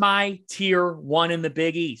 That's my tier 1 in the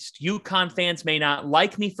Big East. UConn fans may not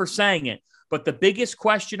like me for saying it, but the biggest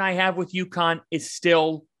question I have with UConn is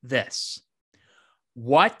still this.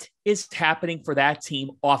 What is happening for that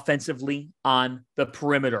team offensively on the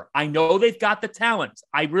perimeter? I know they've got the talent.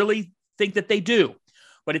 I really think that they do,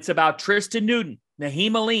 but it's about Tristan Newton,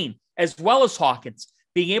 Naheem Aline, as well as Hawkins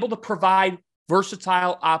being able to provide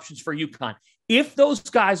versatile options for UConn. If those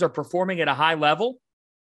guys are performing at a high level,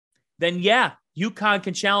 then yeah, UConn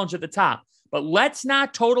can challenge at the top. But let's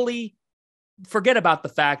not totally forget about the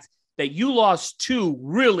fact that you lost 2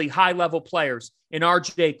 really high-level players in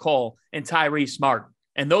RJ Cole and Tyrese Martin.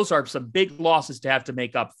 And those are some big losses to have to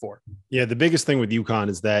make up for. Yeah, the biggest thing with UConn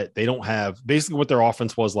is that they don't have – basically what their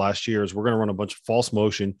offense was last year is we're going to run a bunch of false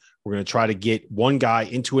motion. We're going to try to get one guy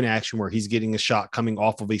into an action where he's getting a shot coming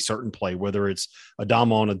off of a certain play, whether it's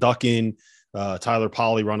Adama on a duck-in, Tyler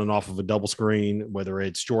Polley running off of a double screen, whether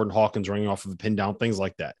it's Jordan Hawkins running off of a pin down, things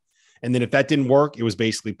like that. And then if that didn't work, it was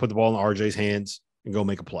basically put the ball in RJ's hands and go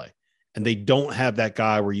make a play. And they don't have that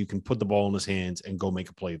guy where you can put the ball in his hands and go make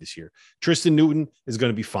a play this year. Tristan Newton is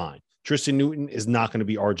going to be fine. Tristan Newton is not going to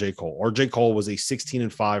be RJ Cole. RJ Cole was a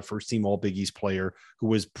 16-5 first team All Big East player who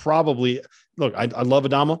was probably – look, I love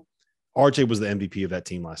Adama. RJ was the MVP of that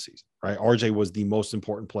team last season, right? RJ was the most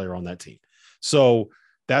important player on that team. So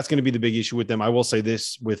that's going to be the big issue with them. I will say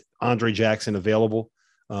this, with Andre Jackson available,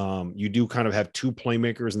 you do kind of have 2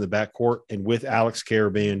 playmakers in the backcourt, and with Alex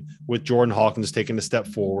Karaban, with Jordan Hawkins taking a step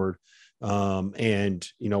forward, and,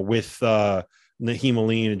 you know, with Naheem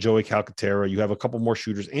Aline and Joey Calcaterra, you have a couple more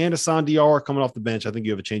shooters and Hassan Diarra coming off the bench. I think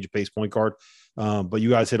you have a change of pace point guard. But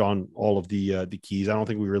you guys hit on all of the keys. I don't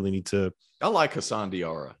think we really need to. I like Hassan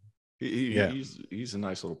Diarra. He's a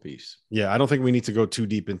nice little piece. Yeah, I don't think we need to go too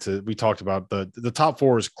deep into. We talked about the top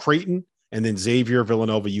 4 is Creighton and then Xavier,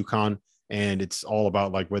 Villanova, UConn, and it's all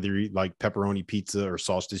about like whether you eat like pepperoni pizza or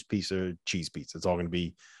sausage pizza, cheese pizza. It's all going to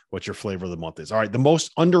be what your flavor of the month is. All right, the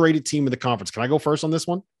most underrated team in the conference. Can I go first on this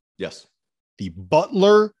one? Yes. The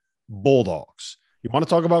Butler Bulldogs. You want to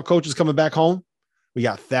talk about coaches coming back home? We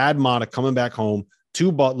got Thad Matta coming back home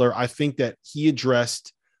to Butler. I think that he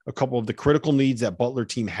addressed a couple of the critical needs that Butler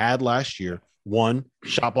team had last year. One,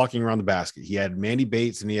 shot blocking around the basket. He had Mandy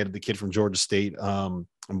Bates and he had the kid from Georgia State. I'm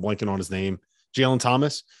blanking on his name, Jalen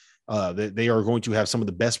Thomas. They are going to have some of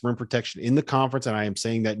the best rim protection in the conference. And I am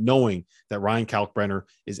saying that knowing that Ryan Kalkbrenner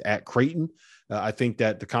is at Creighton. I think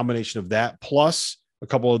that the combination of that plus a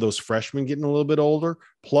couple of those freshmen getting a little bit older,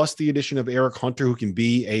 plus the addition of Eric Hunter, who can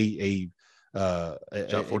be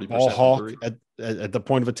a ball hawk at the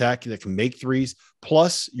point of attack that can make threes,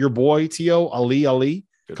 plus your boy T.O. Ali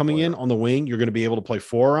coming in on the wing. You're going to be able to play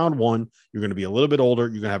 4-around-1. You're going to be a little bit older.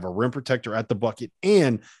 You're going to have a rim protector at the bucket.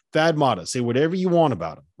 And Thad Matta, say whatever you want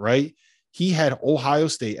about him, right? He had Ohio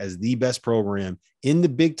State as the best program in the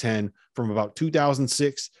Big Ten from about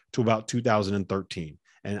 2006 to about 2013.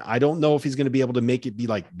 And I don't know if he's going to be able to make it be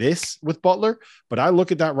like this with Butler, but I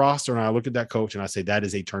look at that roster and I look at that coach and I say that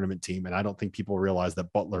is a tournament team. And I don't think people realize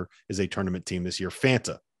that Butler is a tournament team this year.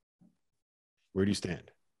 Fanta, where do you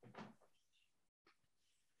stand?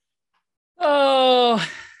 Oh,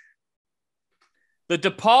 the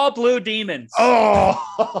DePaul Blue Demons. Oh,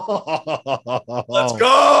 let's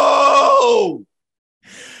go.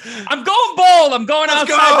 I'm going bold. I'm going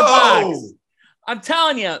outside the box. I'm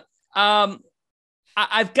telling you,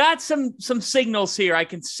 I've got some signals here. I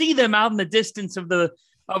can see them out in the distance of the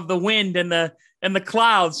wind and the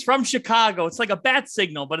clouds from Chicago. It's like a bat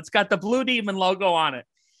signal, but it's got the Blue Demon logo on it.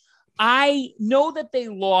 I know that they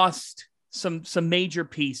lost some major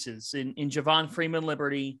pieces in Javon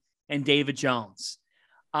Freeman-Liberty and David Jones.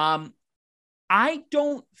 I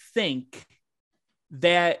don't think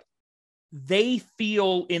that they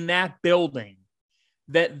feel in that building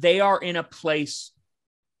that they are in a place,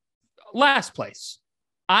 last place.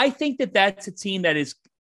 I think that that's a team that is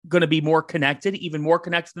going to be more connected, even more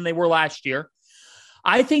connected than they were last year.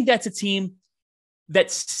 I think that's a team that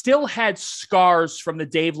still had scars from the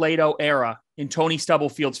Dave Lato era in Tony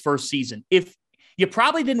Stubblefield's first season. If you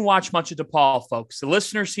probably didn't watch much of DePaul, folks, the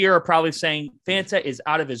listeners here are probably saying Fanta is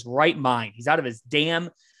out of his right mind. He's out of his damn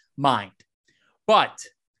mind. But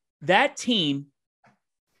that team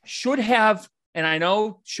should have, and I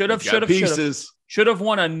know should have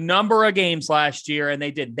won a number of games last year, and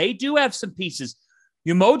they did. They do have some pieces.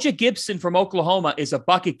 Umoja Gibson from Oklahoma is a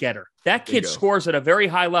bucket getter. That kid scores at a very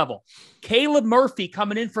high level. Caleb Murphy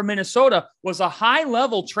coming in from Minnesota was a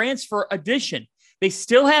high-level transfer addition. They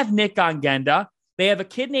still have Nick Ongenda. They have a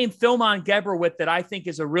kid named Philmon Gebrewith that I think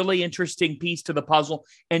is a really interesting piece to the puzzle.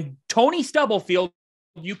 And Tony Stubblefield,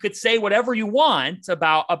 you could say whatever you want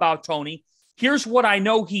about Tony. Here's what I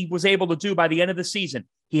know he was able to do by the end of the season.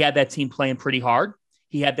 He had that team playing pretty hard.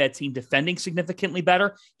 He had that team defending significantly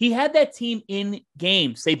better. He had that team in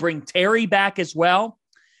games. They bring Terry back as well.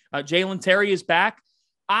 Jalen Terry is back.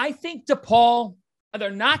 I think DePaul,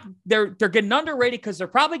 they're getting underrated because they're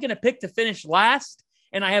probably going to pick to finish last.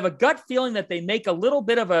 And I have a gut feeling that they make a little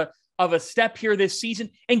bit of a step here this season.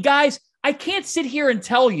 And guys, I can't sit here and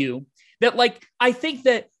tell you that, like, I think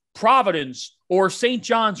that Providence or St.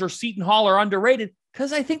 John's or Seton Hall are underrated,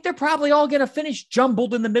 because I think they're probably all going to finish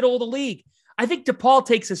jumbled in the middle of the league. I think DePaul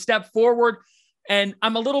takes a step forward, and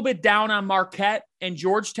I'm a little bit down on Marquette and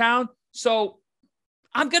Georgetown. So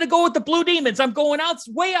I'm going to go with the Blue Demons. I'm going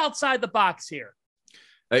way outside the box here.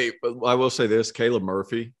 Hey, I will say this, Caleb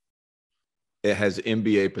Murphy, it has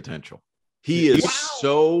NBA potential. He is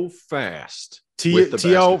so fast.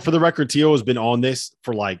 T.O., for the record, T.O. has been on this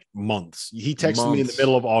for like months. He texted me in the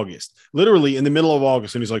middle of August, literally in the middle of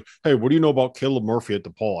August. And he's like, "Hey, what do you know about Caleb Murphy at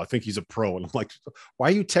DePaul? I think he's a pro." And I'm like, "Why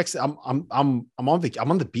are you texting? I'm on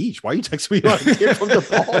the beach. Why are you texting me about a kid from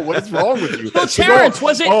DePaul? What is wrong with you?" Well, Terrence,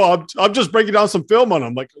 was it? Oh, I'm just breaking down some film on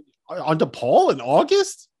him. Like, on DePaul in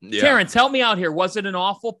August? Yeah. Terrence, help me out here. Was it an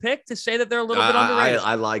awful pick to say that they're a little bit underrated?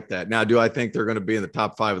 I like that. Now, do I think they're going to be in the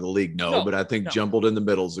top 5 of the league? No, but I think jumbled in the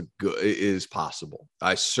middle is possible.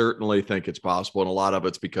 I certainly think it's possible, and a lot of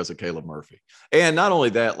it's because of Caleb Murphy. And not only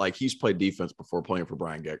that, like, he's played defense before playing for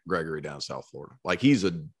Brian Gregory down in South Florida. Like, he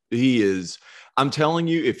is. I'm telling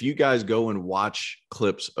you, if you guys go and watch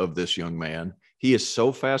clips of this young man, he is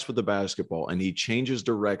so fast with the basketball, and he changes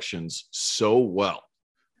directions so well.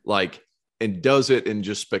 Like, and does it in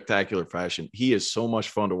just spectacular fashion. He is so much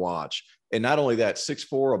fun to watch. And not only that,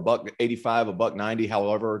 6'4", $185, $190,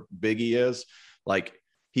 however big he is, like,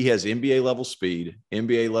 he has NBA level speed,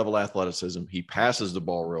 NBA level athleticism. He passes the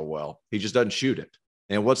ball real well. He just doesn't shoot it.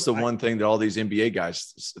 And what's the one thing that all these NBA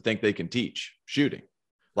guys think they can teach? Shooting.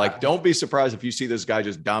 Like, don't be surprised if you see this guy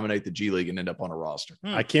just dominate the G League and end up on a roster.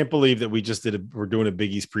 I can't believe that we're doing a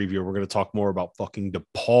Big East preview. We're going to talk more about fucking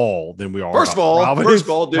DePaul than we are. First of all,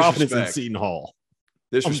 Providence and Seton Hall.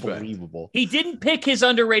 Disrespect. Unbelievable. He didn't pick his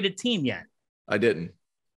underrated team yet. I didn't.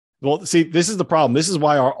 Well, see, this is the problem. This is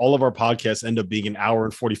why all of our podcasts end up being an hour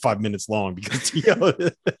and 45 minutes long, because pick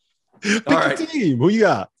a team. Who you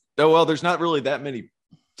got? Oh, well, there's not really that many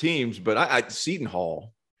teams, but Seton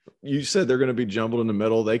Hall. You said they're going to be jumbled in the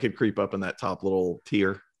middle. They could creep up in that top little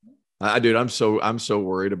tier. Dude, I'm so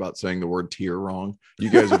worried about saying the word tier wrong.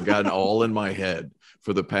 You guys have gotten all in my head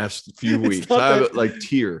for the past few weeks.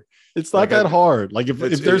 Tier. It's not that hard. Like, if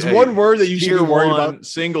there's one word that you should be worried about,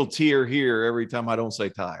 single tier here every time I don't say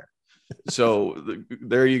tire. So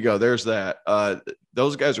there you go. There's that.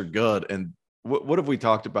 Those guys are good. And what have we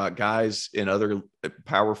talked about? Guys in other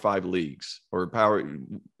Power 5 leagues or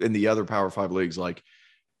in the other Power 5 leagues, like,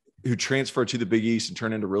 who transferred to the Big East and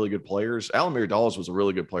turned into really good players. Alamir Dawes was a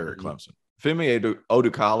really good player at Clemson. Femi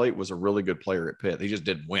Odukale was a really good player at Pitt. He just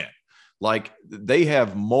didn't win. Like, they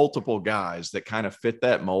have multiple guys that kind of fit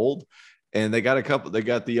that mold. And they got a couple. They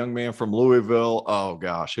got the young man from Louisville. Oh,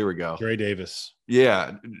 gosh, here we go. Dre Davis.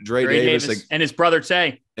 Yeah, Dre Davis. And his brother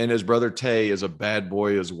Tay. And his brother Tay is a bad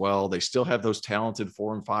boy as well. They still have those talented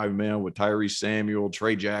 4 and 5 men with Tyrese Samuel,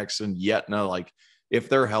 Trey Jackson, Yetna. Like, if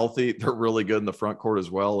they're healthy, they're really good in the front court as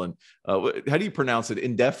well. And how do you pronounce it?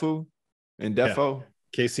 Indefo? Yeah.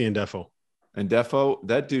 Casey Indefo. Indefo,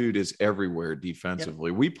 that dude is everywhere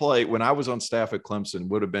defensively. Yep. When I was on staff at Clemson,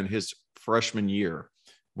 would have been his freshman year.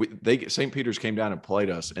 St. Peter's came down and played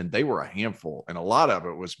us, and they were a handful. And a lot of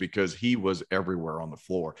it was because he was everywhere on the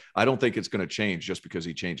floor. I don't think it's going to change just because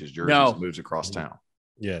he changes jerseys and moves across town.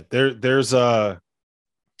 Yeah, there's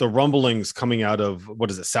the rumblings coming out of,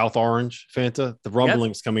 South Orange, Fanta? The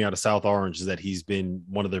rumblings coming out of South Orange is that he's been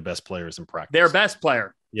one of their best players in practice. Their best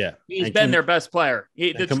player. Yeah. He's been their best player.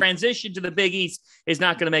 The transition to the Big East is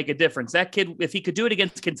not going to make a difference. That kid, if he could do it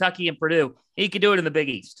against Kentucky and Purdue, he could do it in the Big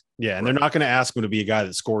East. Yeah, and they're not going to ask him to be a guy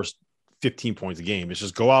that scores 15 points a game. It's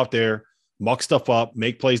just go out there, muck stuff up,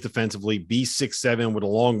 make plays defensively, be 6'7" with a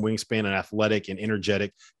long wingspan and athletic and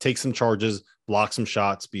energetic, take some charges, block some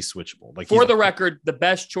shots, be switchable. Like, for the record, the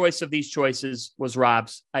best choice of these choices was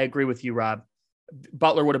Rob's. I agree with you, Rob.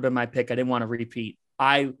 Butler would have been my pick. I didn't want to repeat.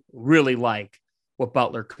 I really like what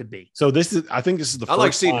Butler could be. So I think this is the first I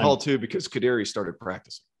like Seton Hall too, because Kaderi started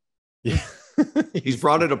practicing. Yeah. He's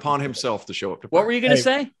brought it upon himself to show up to practice. What were you going to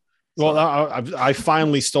say? Well, I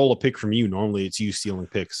finally stole a pick from you. Normally it's you stealing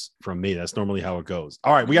picks from me. That's normally how it goes.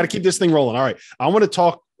 All right, we got to keep this thing rolling. All right, I want to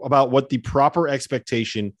talk about what the proper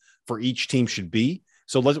expectation for each team should be.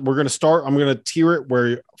 So we're going to start. I'm going to tier it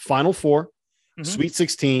where Final Four, Sweet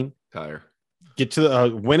 16, get to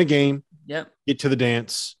the win a game, get to the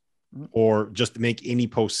dance, or just make any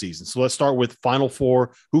postseason. So let's start with Final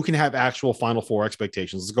Four. Who can have actual Final Four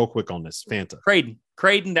expectations? Let's go quick on this. Fanta.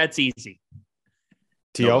 Creighton, that's easy.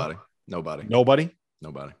 T.O.? Nobody.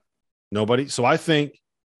 So I think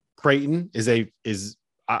Creighton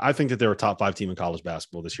I think that they're a top 5 team in college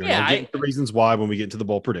basketball this year. Yeah, and I'll get into the reasons why when we get into the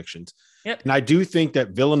bowl predictions. Yep. And I do think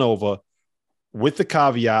that Villanova, with the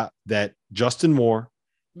caveat that Justin Moore,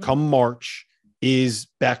 come March, is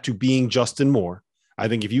back to being Justin Moore. I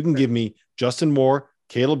think if you can give me Justin Moore,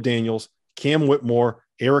 Caleb Daniels, Cam Whitmore,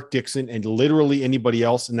 Eric Dixon, and literally anybody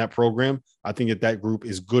else in that program, I think that group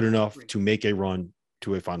is good enough to make a run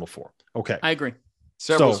to a Final Four. Okay. I agree.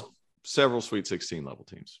 Several Sweet 16 level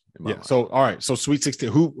teams. Mind. So, all right. So Sweet 16,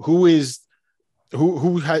 who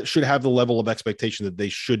should have the level of expectation that they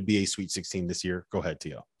should be a Sweet 16 this year? Go ahead,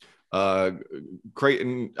 T.O.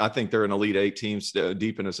 Creighton, I think they're an Elite 8 team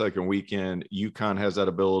deep in the second weekend. UConn has that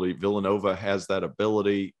ability. Villanova has that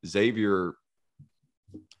ability. Xavier,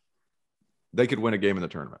 they could win a game in the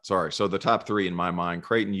tournament. Sorry. So the top 3 in my mind,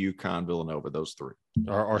 Creighton, UConn, Villanova, those 3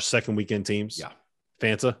 are our second weekend teams. Yeah.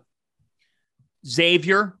 Fanta.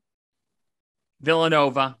 Xavier,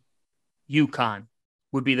 Villanova, UConn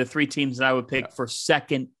would be the 3 teams that I would pick for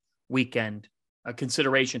second weekend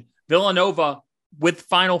consideration. Villanova with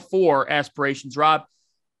Final Four aspirations. Rob,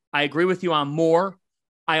 I agree with you on Moore.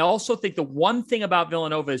 I also think the one thing about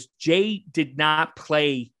Villanova is Jay did not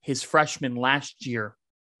play his freshman last year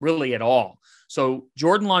really at all. So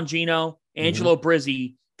Jordan Longino, Angelo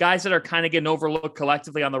Brizzi, guys that are kind of getting overlooked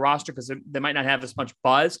collectively on the roster because they might not have as much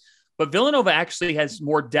buzz. But Villanova actually has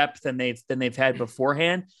more depth than they've had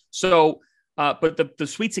beforehand. So, but the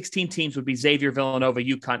Sweet 16 teams would be Xavier, Villanova,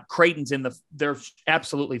 UConn. Creighton's they're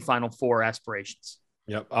absolutely Final Four aspirations.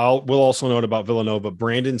 Yep. We'll also note about Villanova.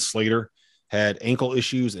 Brandon Slater had ankle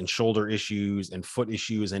issues and shoulder issues and foot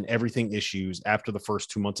issues and everything issues after the first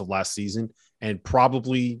 2 months of last season, and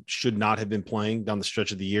probably should not have been playing down the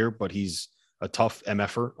stretch of the year. But he's a tough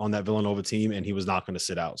MFer on that Villanova team, and he was not going to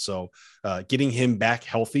sit out. So getting him back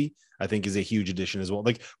healthy, I think, is a huge addition as well.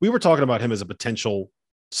 Like, we were talking about him as a potential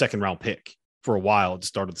second round pick for a while at the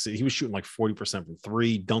start of the season. He was shooting like 40% from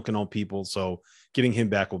 3, dunking on people. So getting him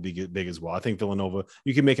back will be big as well. I think Villanova,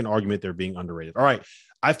 you can make an argument they're being underrated. All right.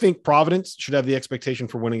 I think Providence should have the expectation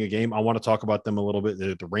for winning a game. I want to talk about them a little bit.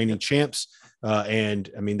 They're the reigning champs. And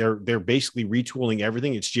I mean, they're basically retooling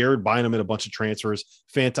everything. It's Jared Bynum and a bunch of transfers.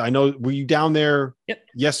 Fanta, I know, were you down there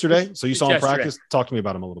yesterday? So you saw him practice. Talk to me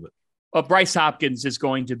about him a little bit. Well, Bryce Hopkins is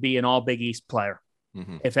going to be an all Big East player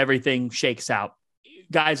if everything shakes out.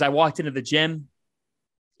 Guys, I walked into the gym.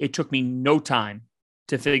 It took me no time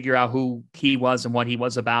to figure out who he was and what he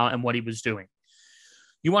was about and what he was doing.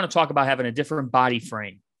 You want to talk about having a different body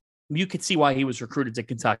frame. You could see why he was recruited to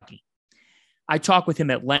Kentucky. I talked with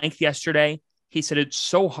him at length yesterday. He said it's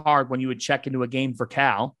so hard when you would check into a game for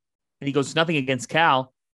Cal. And he goes, nothing against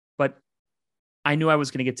Cal, but I knew I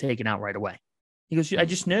was going to get taken out right away. He goes, I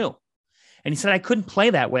just knew. And he said, I couldn't play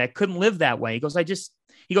that way. I couldn't live that way. He goes,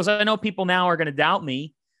 I know people now are going to doubt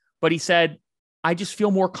me, but he said, I just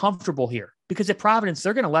feel more comfortable here because at Providence,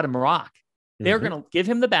 they're going to let him rock. They're going to give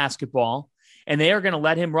him the basketball and they are going to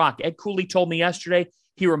let him rock. Ed Cooley told me yesterday,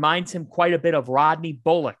 he reminds him quite a bit of Rodney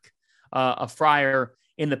Bullock, a Friar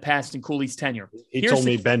in the past in Cooley's tenure. He told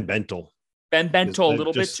me Ben Bentel. Ben Bentel a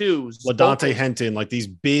little bit too. LaDontae Henton, like these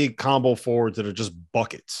big combo forwards that are just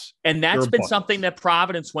buckets. And that's been something that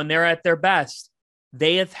Providence, when they're at their best,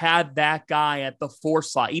 they have had that guy at the 4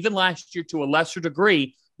 slot. Even last year, to a lesser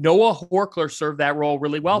degree, Noah Horkler served that role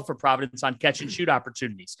really well for Providence on catch and shoot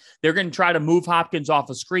opportunities. They're going to try to move Hopkins off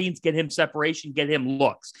of screens, get him separation, get him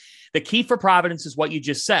looks. The key for Providence is what you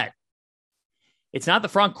just said. It's not the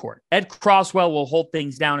front court. Ed Croswell will hold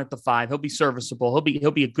things down at the 5. He'll be serviceable.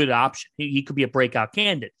 He'll be a good option. He could be a breakout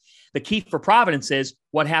candidate. The key for Providence is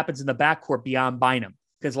what happens in the backcourt beyond Bynum.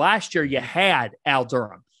 Because last year you had Al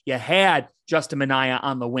Durham. You had Justin Minaya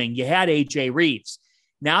on the wing. You had A.J. Reeves.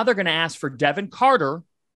 Now they're going to ask for Devin Carter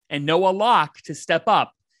and Noah Locke to step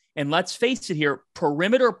up. And let's face it here,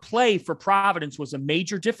 perimeter play for Providence was a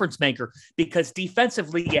major difference maker because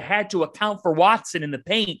defensively you had to account for Watson in the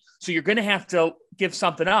paint. So you're going to have to give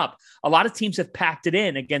something up. A lot of teams have packed it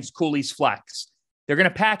in against Cooley's flex. They're going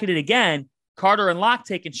to pack it in again. Carter and Locke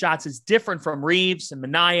taking shots is different from Reeves and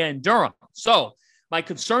Minaya and Durham. So my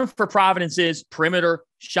concern for Providence is perimeter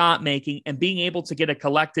shot making and being able to get a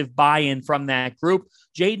collective buy-in from that group.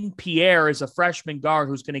 Jaden Pierre is a freshman guard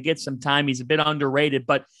who's going to get some time. He's a bit underrated,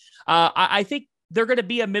 but I think they're going to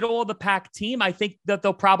be a middle of the pack team. I think that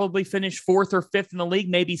they'll probably finish fourth or fifth in the league,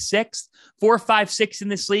 maybe sixth. 4, 5, 6 in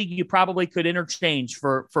this league, you probably could interchange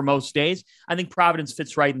for most days. I think Providence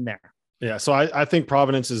fits right in there. Yeah, so I think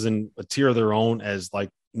Providence is in a tier of their own, as like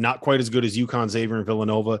not quite as good as UConn, Xavier, and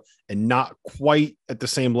Villanova, and not quite at the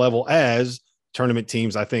same level as tournament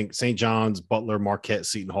teams. I think St. John's, Butler, Marquette,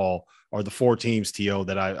 Seton Hall are the 4 teams, T.O.,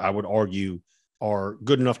 that I would argue are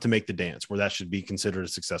good enough to make the dance, where that should be considered a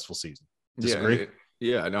successful season. Disagree?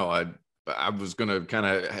 Yeah, no, I was going to kind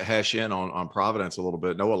of hash in on Providence a little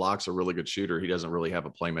bit. Noah Locke's a really good shooter. He doesn't really have a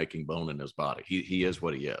playmaking bone in his body. He is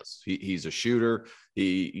what he is. He's a shooter.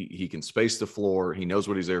 He can space the floor. He knows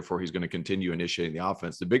what he's there for. He's going to continue initiating the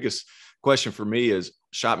offense. The biggest question for me is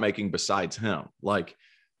shot making besides him. Like,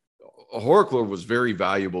 Horchler was very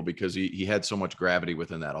valuable because he had so much gravity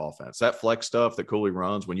within that offense. That flex stuff that Cooley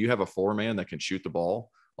runs, when you have a 4-man that can shoot the ball,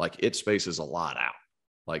 like, it spaces a lot out.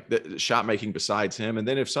 Like, the shot making besides him. And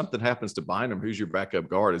then if something happens to bind him, who's your backup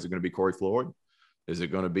guard? Is it going to be Corey Floyd? Is it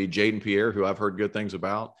going to be Jaden Pierre, who I've heard good things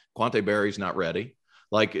about? Quante Berry's not ready.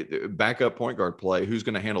 Like, backup point guard play, who's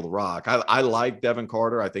going to handle the rock? I like Devin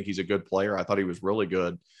Carter. I think he's a good player. I thought he was really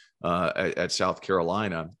good at South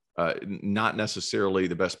Carolina. Not necessarily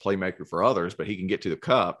the best playmaker for others, but he can get to the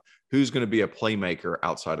cup. Who's going to be a playmaker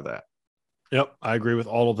outside of that? Yep, I agree with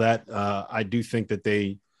all of that. I do think that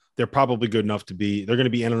they're probably good enough to be – they're going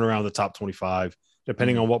to be in and around the top 25,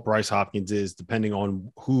 depending on what Bryce Hopkins is, depending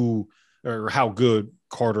on who or how good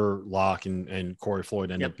Carter, Locke, and Corey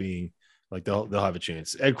Floyd end up being. Like, they'll have a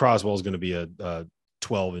chance. Ed Croswell is going to be a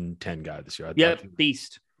 12-10 guy this year. Yep,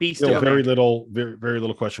 beast. Very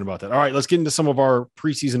little question about that. All right, let's get into some of our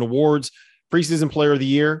preseason awards. Preseason Player of the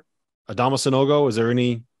Year, Adama Sanogo. Is there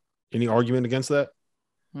any argument against that?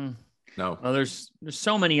 No. Well, there's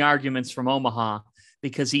so many arguments from Omaha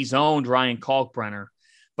because he's owned Ryan Kalkbrenner,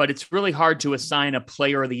 but it's really hard to assign a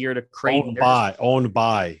Player of the Year to Creighton. Owned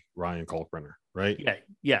by Ryan Kalkbrenner, right?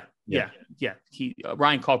 Yeah.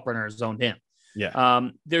 Ryan Kalkbrenner has owned him. Yeah.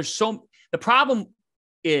 The problem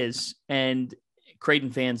is, and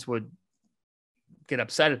Creighton fans would get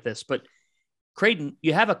upset at this, but Creighton,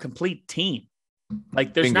 you have a complete team.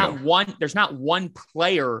 Like, there's not one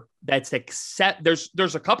player that's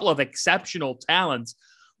there's a couple of exceptional talents,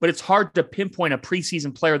 but it's hard to pinpoint a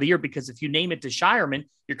preseason Player of the Year because if you name it to Shireman,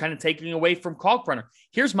 you're kind of taking away from Kalkbrenner.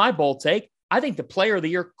 Here's my bold take. I think the Player of the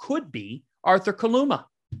Year could be Arthur Kaluma.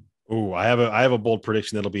 Ooh, I have a bold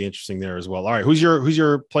prediction that'll be interesting there as well. All right, who's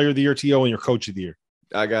your Player of the Year, T.O., and your Coach of the Year?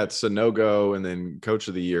 I got Sanogo, and then Coach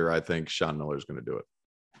of the Year, I think Sean Miller is going to do it.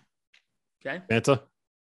 Okay. Fanta?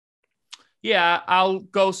 Yeah, I'll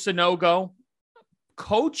go Sanogo.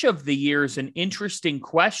 Coach of the Year is an interesting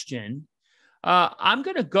question. I'm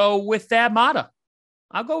going to go with Thad Matta.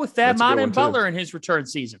 I'll go with Thad Matta and Butler in his return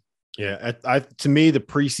season. Yeah, to me, the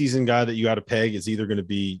preseason guy that you got to peg is either going to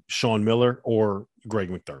be Sean Miller or Greg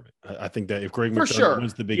McDermott. I think that if Greg McDermott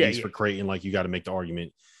wins the Big East for Creighton, like, you got to make the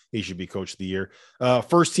argument he should be Coach of the Year.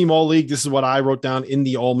 First team All-League, this is what I wrote down in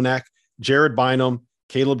the almanac. Jared Bynum,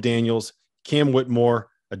 Caleb Daniels, Cam Whitmore,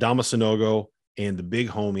 Adama Sanogo, and the big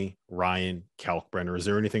homie, Ryan Kalkbrenner. Is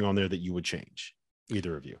there anything on there that you would change?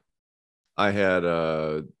 Either of you? I had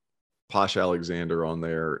Posh Alexander on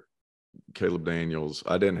there, Caleb Daniels.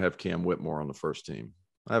 I didn't have Cam Whitmore on the first team.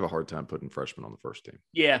 I have a hard time putting freshmen on the first team.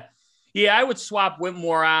 Yeah, I would swap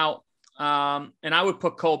Whitmore out. And I would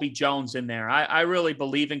put Colby Jones in there. I really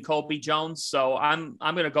believe in Colby Jones. So I'm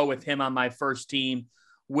going to go with him on my first team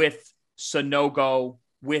with Sanogo,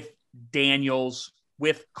 with Daniels,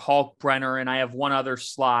 with Kalkbrenner. And I have one other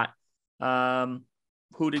slot.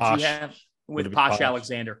 Who did you have? With Posh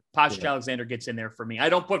Alexander. Alexander gets in there for me. I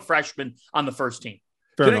don't put freshmen on the first team.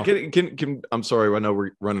 Can I'm sorry, I know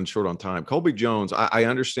we're running short on time. Colby Jones, I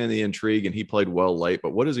understand the intrigue and he played well late,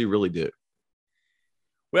 but what does he really do?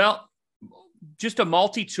 Well, just a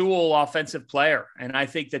multi-tool offensive player. And I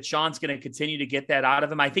think that Sean's going to continue to get that out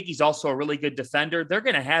of him. I think he's also a really good defender. They're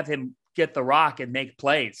going to have him get the rock and make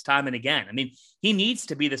plays time and again. I mean, he needs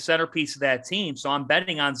to be the centerpiece of that team. So I'm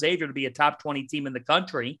betting on Xavier to be a top 20 team in the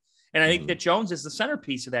country. And I think that Jones is the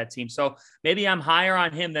centerpiece of that team. So maybe I'm higher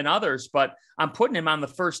on him than others, but I'm putting him on the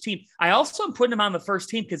first team. I also am putting him on the first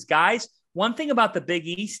team because, guys, one thing about the Big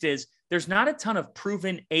East is there's not a ton of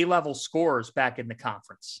proven A-level scorers back in the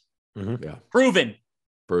conference. Mm-hmm. Yeah.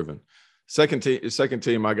 Proven. Second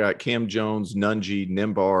team, I got Cam Jones, Nunji,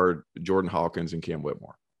 Nembhard, Jordan Hawkins, and Cam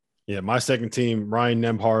Whitmore. Yeah, my second team, Ryan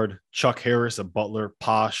Nembhard, Chuck Harris, a Butler,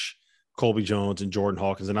 Posh, Colby Jones, and Jordan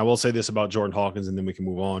Hawkins. And I will say this about Jordan Hawkins, and then we can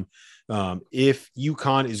move on. If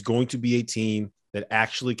UConn is going to be a team that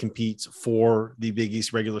actually competes for the Big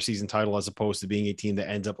East regular season title, as opposed to being a team that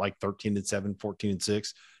ends up like 13-7,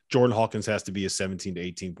 14-6. Jordan Hawkins has to be a 17 to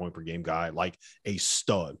 18 point per game guy, like a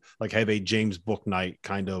stud, like have a James Bouknight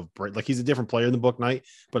kind of like he's a different player than Bouknight,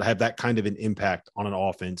 but have that kind of an impact on an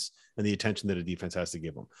offense and the attention that a defense has to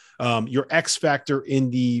give them. Your X factor in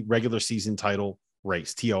the regular season title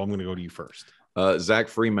race, T.O., I'm going to go to you first. Zach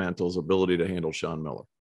Fremantle's ability to handle Sean Miller.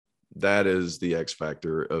 That is the X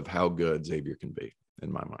factor of how good Xavier can be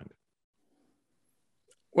in my mind.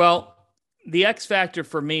 Well, the X factor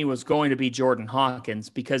for me was going to be Jordan Hawkins,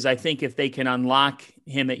 because I think if they can unlock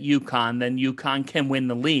him at UConn, then UConn can win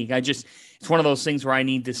the league. It's one of those things where I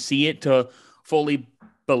need to see it to fully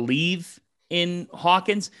believe in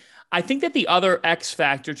Hawkins. I think that the other X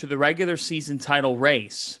factor to the regular season title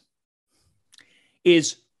race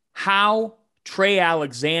is how Trey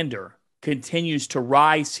Alexander continues to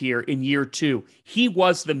rise here in year 2. He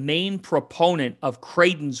was the main proponent of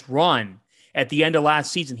Creighton's run at the end of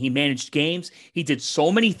last season. He managed games. He did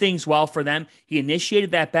so many things well for them. He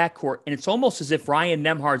initiated that backcourt, and it's almost as if Ryan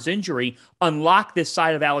Nembhard's injury unlocked this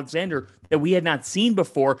side of Alexander that we had not seen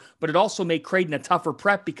before, but it also made Creighton a tougher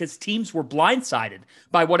prep because teams were blindsided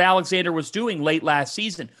by what Alexander was doing late last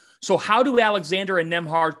season. So how do Alexander and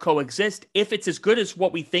Nembhard coexist? If it's as good as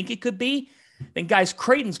what we think it could be, then guys,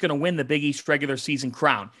 Creighton's going to win the Big East regular season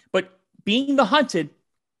crown. But being the hunted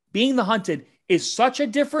is such a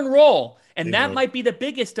different role. And that might be the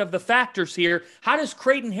biggest of the factors here. How does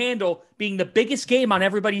Creighton handle being the biggest game on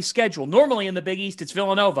everybody's schedule? Normally in the Big East, it's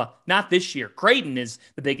Villanova. Not this year. Creighton is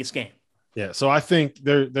the biggest game. Yeah, so I think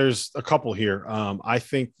there's a couple here. I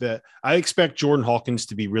think that I expect Jordan Hawkins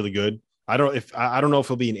to be really good. I don't know if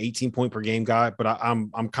he'll be an 18 point per game guy, but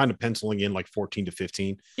I'm kind of penciling in like 14 to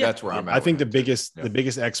 15. Yeah, that's where I'm at. I think the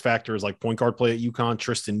biggest X factor is like point guard play at UConn.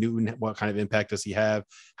 Tristan Newton, what kind of impact does he have?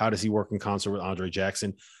 How does he work in concert with Andre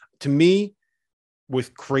Jackson? To me,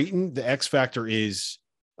 with Creighton, the X factor is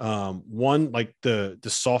one, like the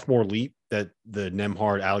sophomore leap that the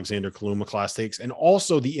Nembhard Alexander Kaluma class takes, and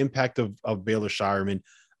also the impact of Baylor Shireman.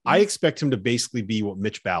 I expect him to basically be what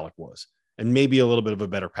Mitch Ballack was, and maybe a little bit of a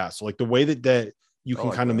better pass. So like the way that you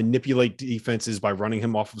can kind of manipulate defenses by running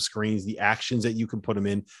him off of screens, the actions that you can put him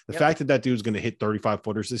in, the fact that dude's going to hit 35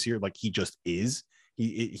 footers this year, like he just is.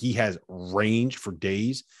 He has range for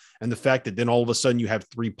days. And the fact that then all of a sudden you have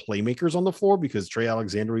 3 playmakers on the floor, because Trey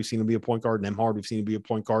Alexander, we've seen him be a point guard, Nembhard, we've seen him be a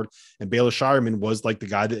point guard, and Baylor Shireman was like the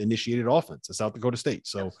guy that initiated offense at South Dakota State.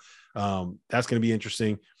 So that's going to be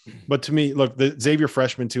interesting. But to me, look, the Xavier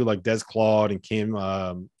freshmen too, like Des Claude and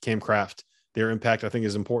Cam Kraft, their impact I think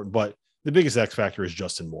is important. But the biggest X factor is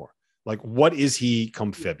Justin Moore. Like, what is he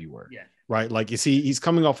come February? Yeah. Right? Like, he's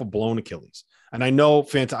coming off a blown Achilles. And I know,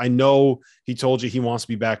 Fanta, I know he told you he wants to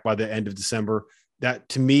be back by the end of December. That,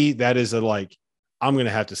 to me, that is I'm going to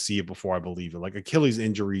have to see it before I believe it. Like, Achilles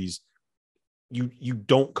injuries, you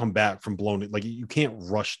don't come back from blown it. Like, you can't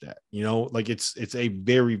rush that, like it's a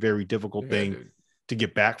very, very difficult thing to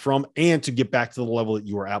get back from, and to get back to the level that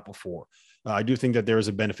you were at before. I do think that there is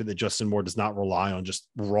a benefit that Justin Moore does not rely on just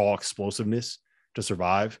raw explosiveness to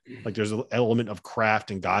survive. Like, there's an element of craft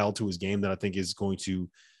and guile to his game that I think is going to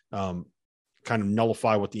kind of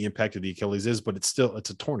nullify what the impact of the Achilles is, but it's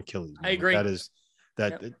a torn Achilles. I agree.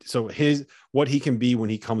 So what he can be when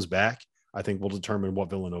he comes back, I think will determine what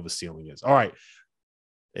Villanova's ceiling is. All right.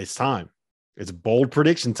 It's time. It's bold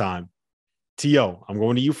prediction time. T.O., I'm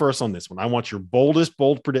going to you first on this one. I want your bold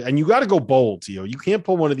prediction. And you got to go bold, T.O. You can't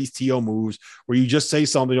pull one of these T.O. moves where you just say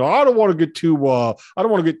something. I don't want to get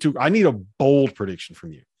too, I need a bold prediction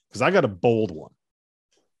from you, because I got a bold one.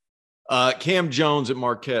 Cam Jones at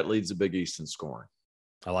Marquette leads the Big East in scoring.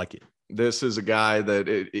 I like it. This is a guy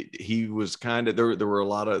that he was kind of there were a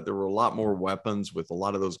lot more weapons with a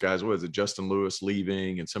lot of those guys. What is it? Justin Lewis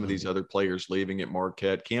leaving and some of these other players leaving at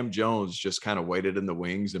Marquette. Cam Jones just kind of waited in the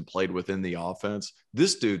wings and played within the offense.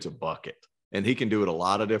 This dude's a bucket, and he can do it a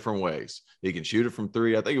lot of different ways. He can shoot it from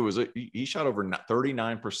 3. I think he shot over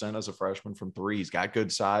 39% as a freshman from 3. He's got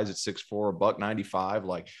good size at 6'4", $195.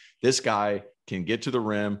 Like, this guy can get to the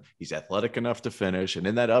rim. He's athletic enough to finish. And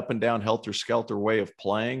in that up and down helter-skelter way of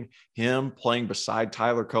playing, him playing beside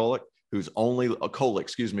Tyler Kolek, who's only a Kolek,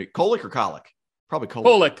 excuse me. Kolek or Kolek? Probably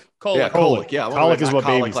Kolek. Kolek. Yeah, Kolek. Yeah. Kolek is what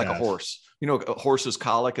babies like have. A horse. A horse's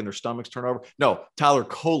colic and their stomachs turn over. No, Tyler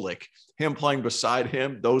Kolek, him playing beside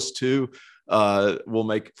him, those two will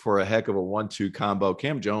make for a heck of a 1-2 combo.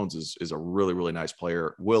 Cam Jones is a really, really nice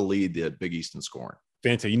player. Will lead the Big East in scoring.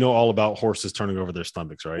 Fanta, you know all about horses turning over their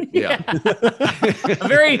stomachs, right? Yeah.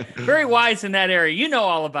 Very, very wise in that area. You know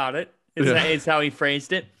all about it. Is how he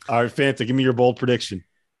phrased it. All right, Fanta, give me your bold prediction.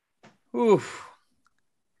 Oof.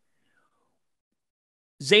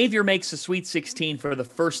 Xavier makes the Sweet 16 for the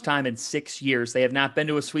first time in 6 years. They have not been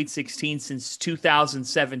to a Sweet 16 since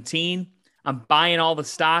 2017. I'm buying all the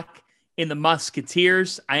stock in the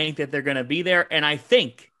Musketeers. I think that they're going to be there. And I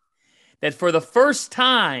think that for the first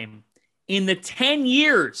time in the 10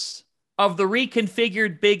 years of the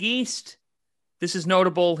reconfigured Big East, this is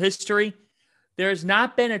notable history, there has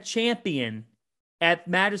not been a champion at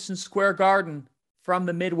Madison Square Garden from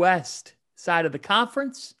the Midwest side of the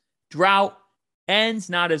conference. Drought ends,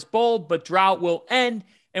 not as bold, but drought will end,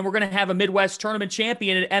 and we're going to have a Midwest tournament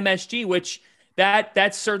champion at MSG, which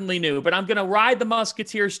that's certainly new. But I'm going to ride the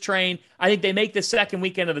Musketeers train. I think they make the second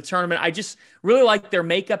weekend of the tournament. I just really like their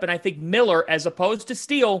makeup, and I think Miller, as opposed to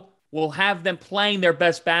Steele, will have them playing their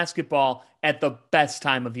best basketball at the best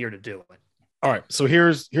time of year to do it. All right, so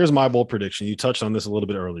here's my bold prediction. You touched on this a little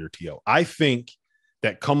bit earlier, T.O. I think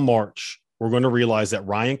that come March, we're going to realize that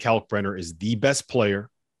Ryan Kalkbrenner is the best player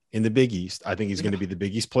in the Big East. I think he's going to be the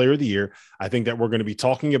Big East Player of the Year. I think that we're going to be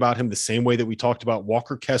talking about him the same way that we talked about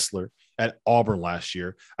Walker Kessler at Auburn last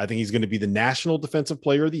year. I think he's going to be the National Defensive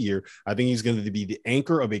Player of the Year. I think he's going to be the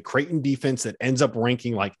anchor of a Creighton defense that ends up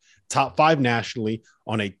ranking like top 5 nationally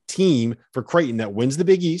on a team for Creighton that wins the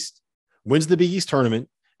Big East tournament,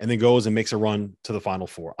 and then goes and makes a run to the Final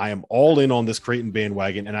Four. I am all in on this Creighton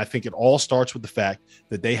bandwagon, and I think it all starts with the fact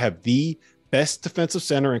that they have the best defensive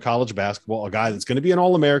center in college basketball, a guy that's going to be an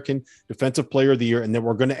All-American Defensive Player of the Year, and then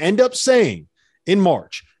we're going to end up saying in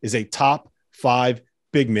March is a top 5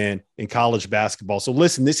 big man in college basketball. So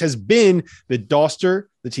listen, this has been the Doster,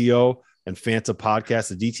 the T.O., and Fanta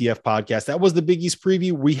podcast, the DTF podcast. That was the Big East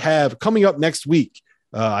preview. We have coming up next week.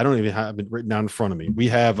 I don't even have it written down in front of me. We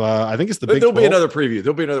have, I think it's the Big 12. There'll be another preview.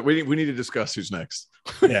 There'll be another. We need to discuss who's next.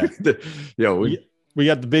 Yeah. We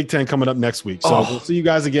got the Big Ten coming up next week. So we'll see you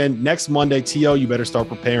guys again next Monday. T.O., you better start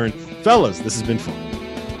preparing. Fellas, this has been fun.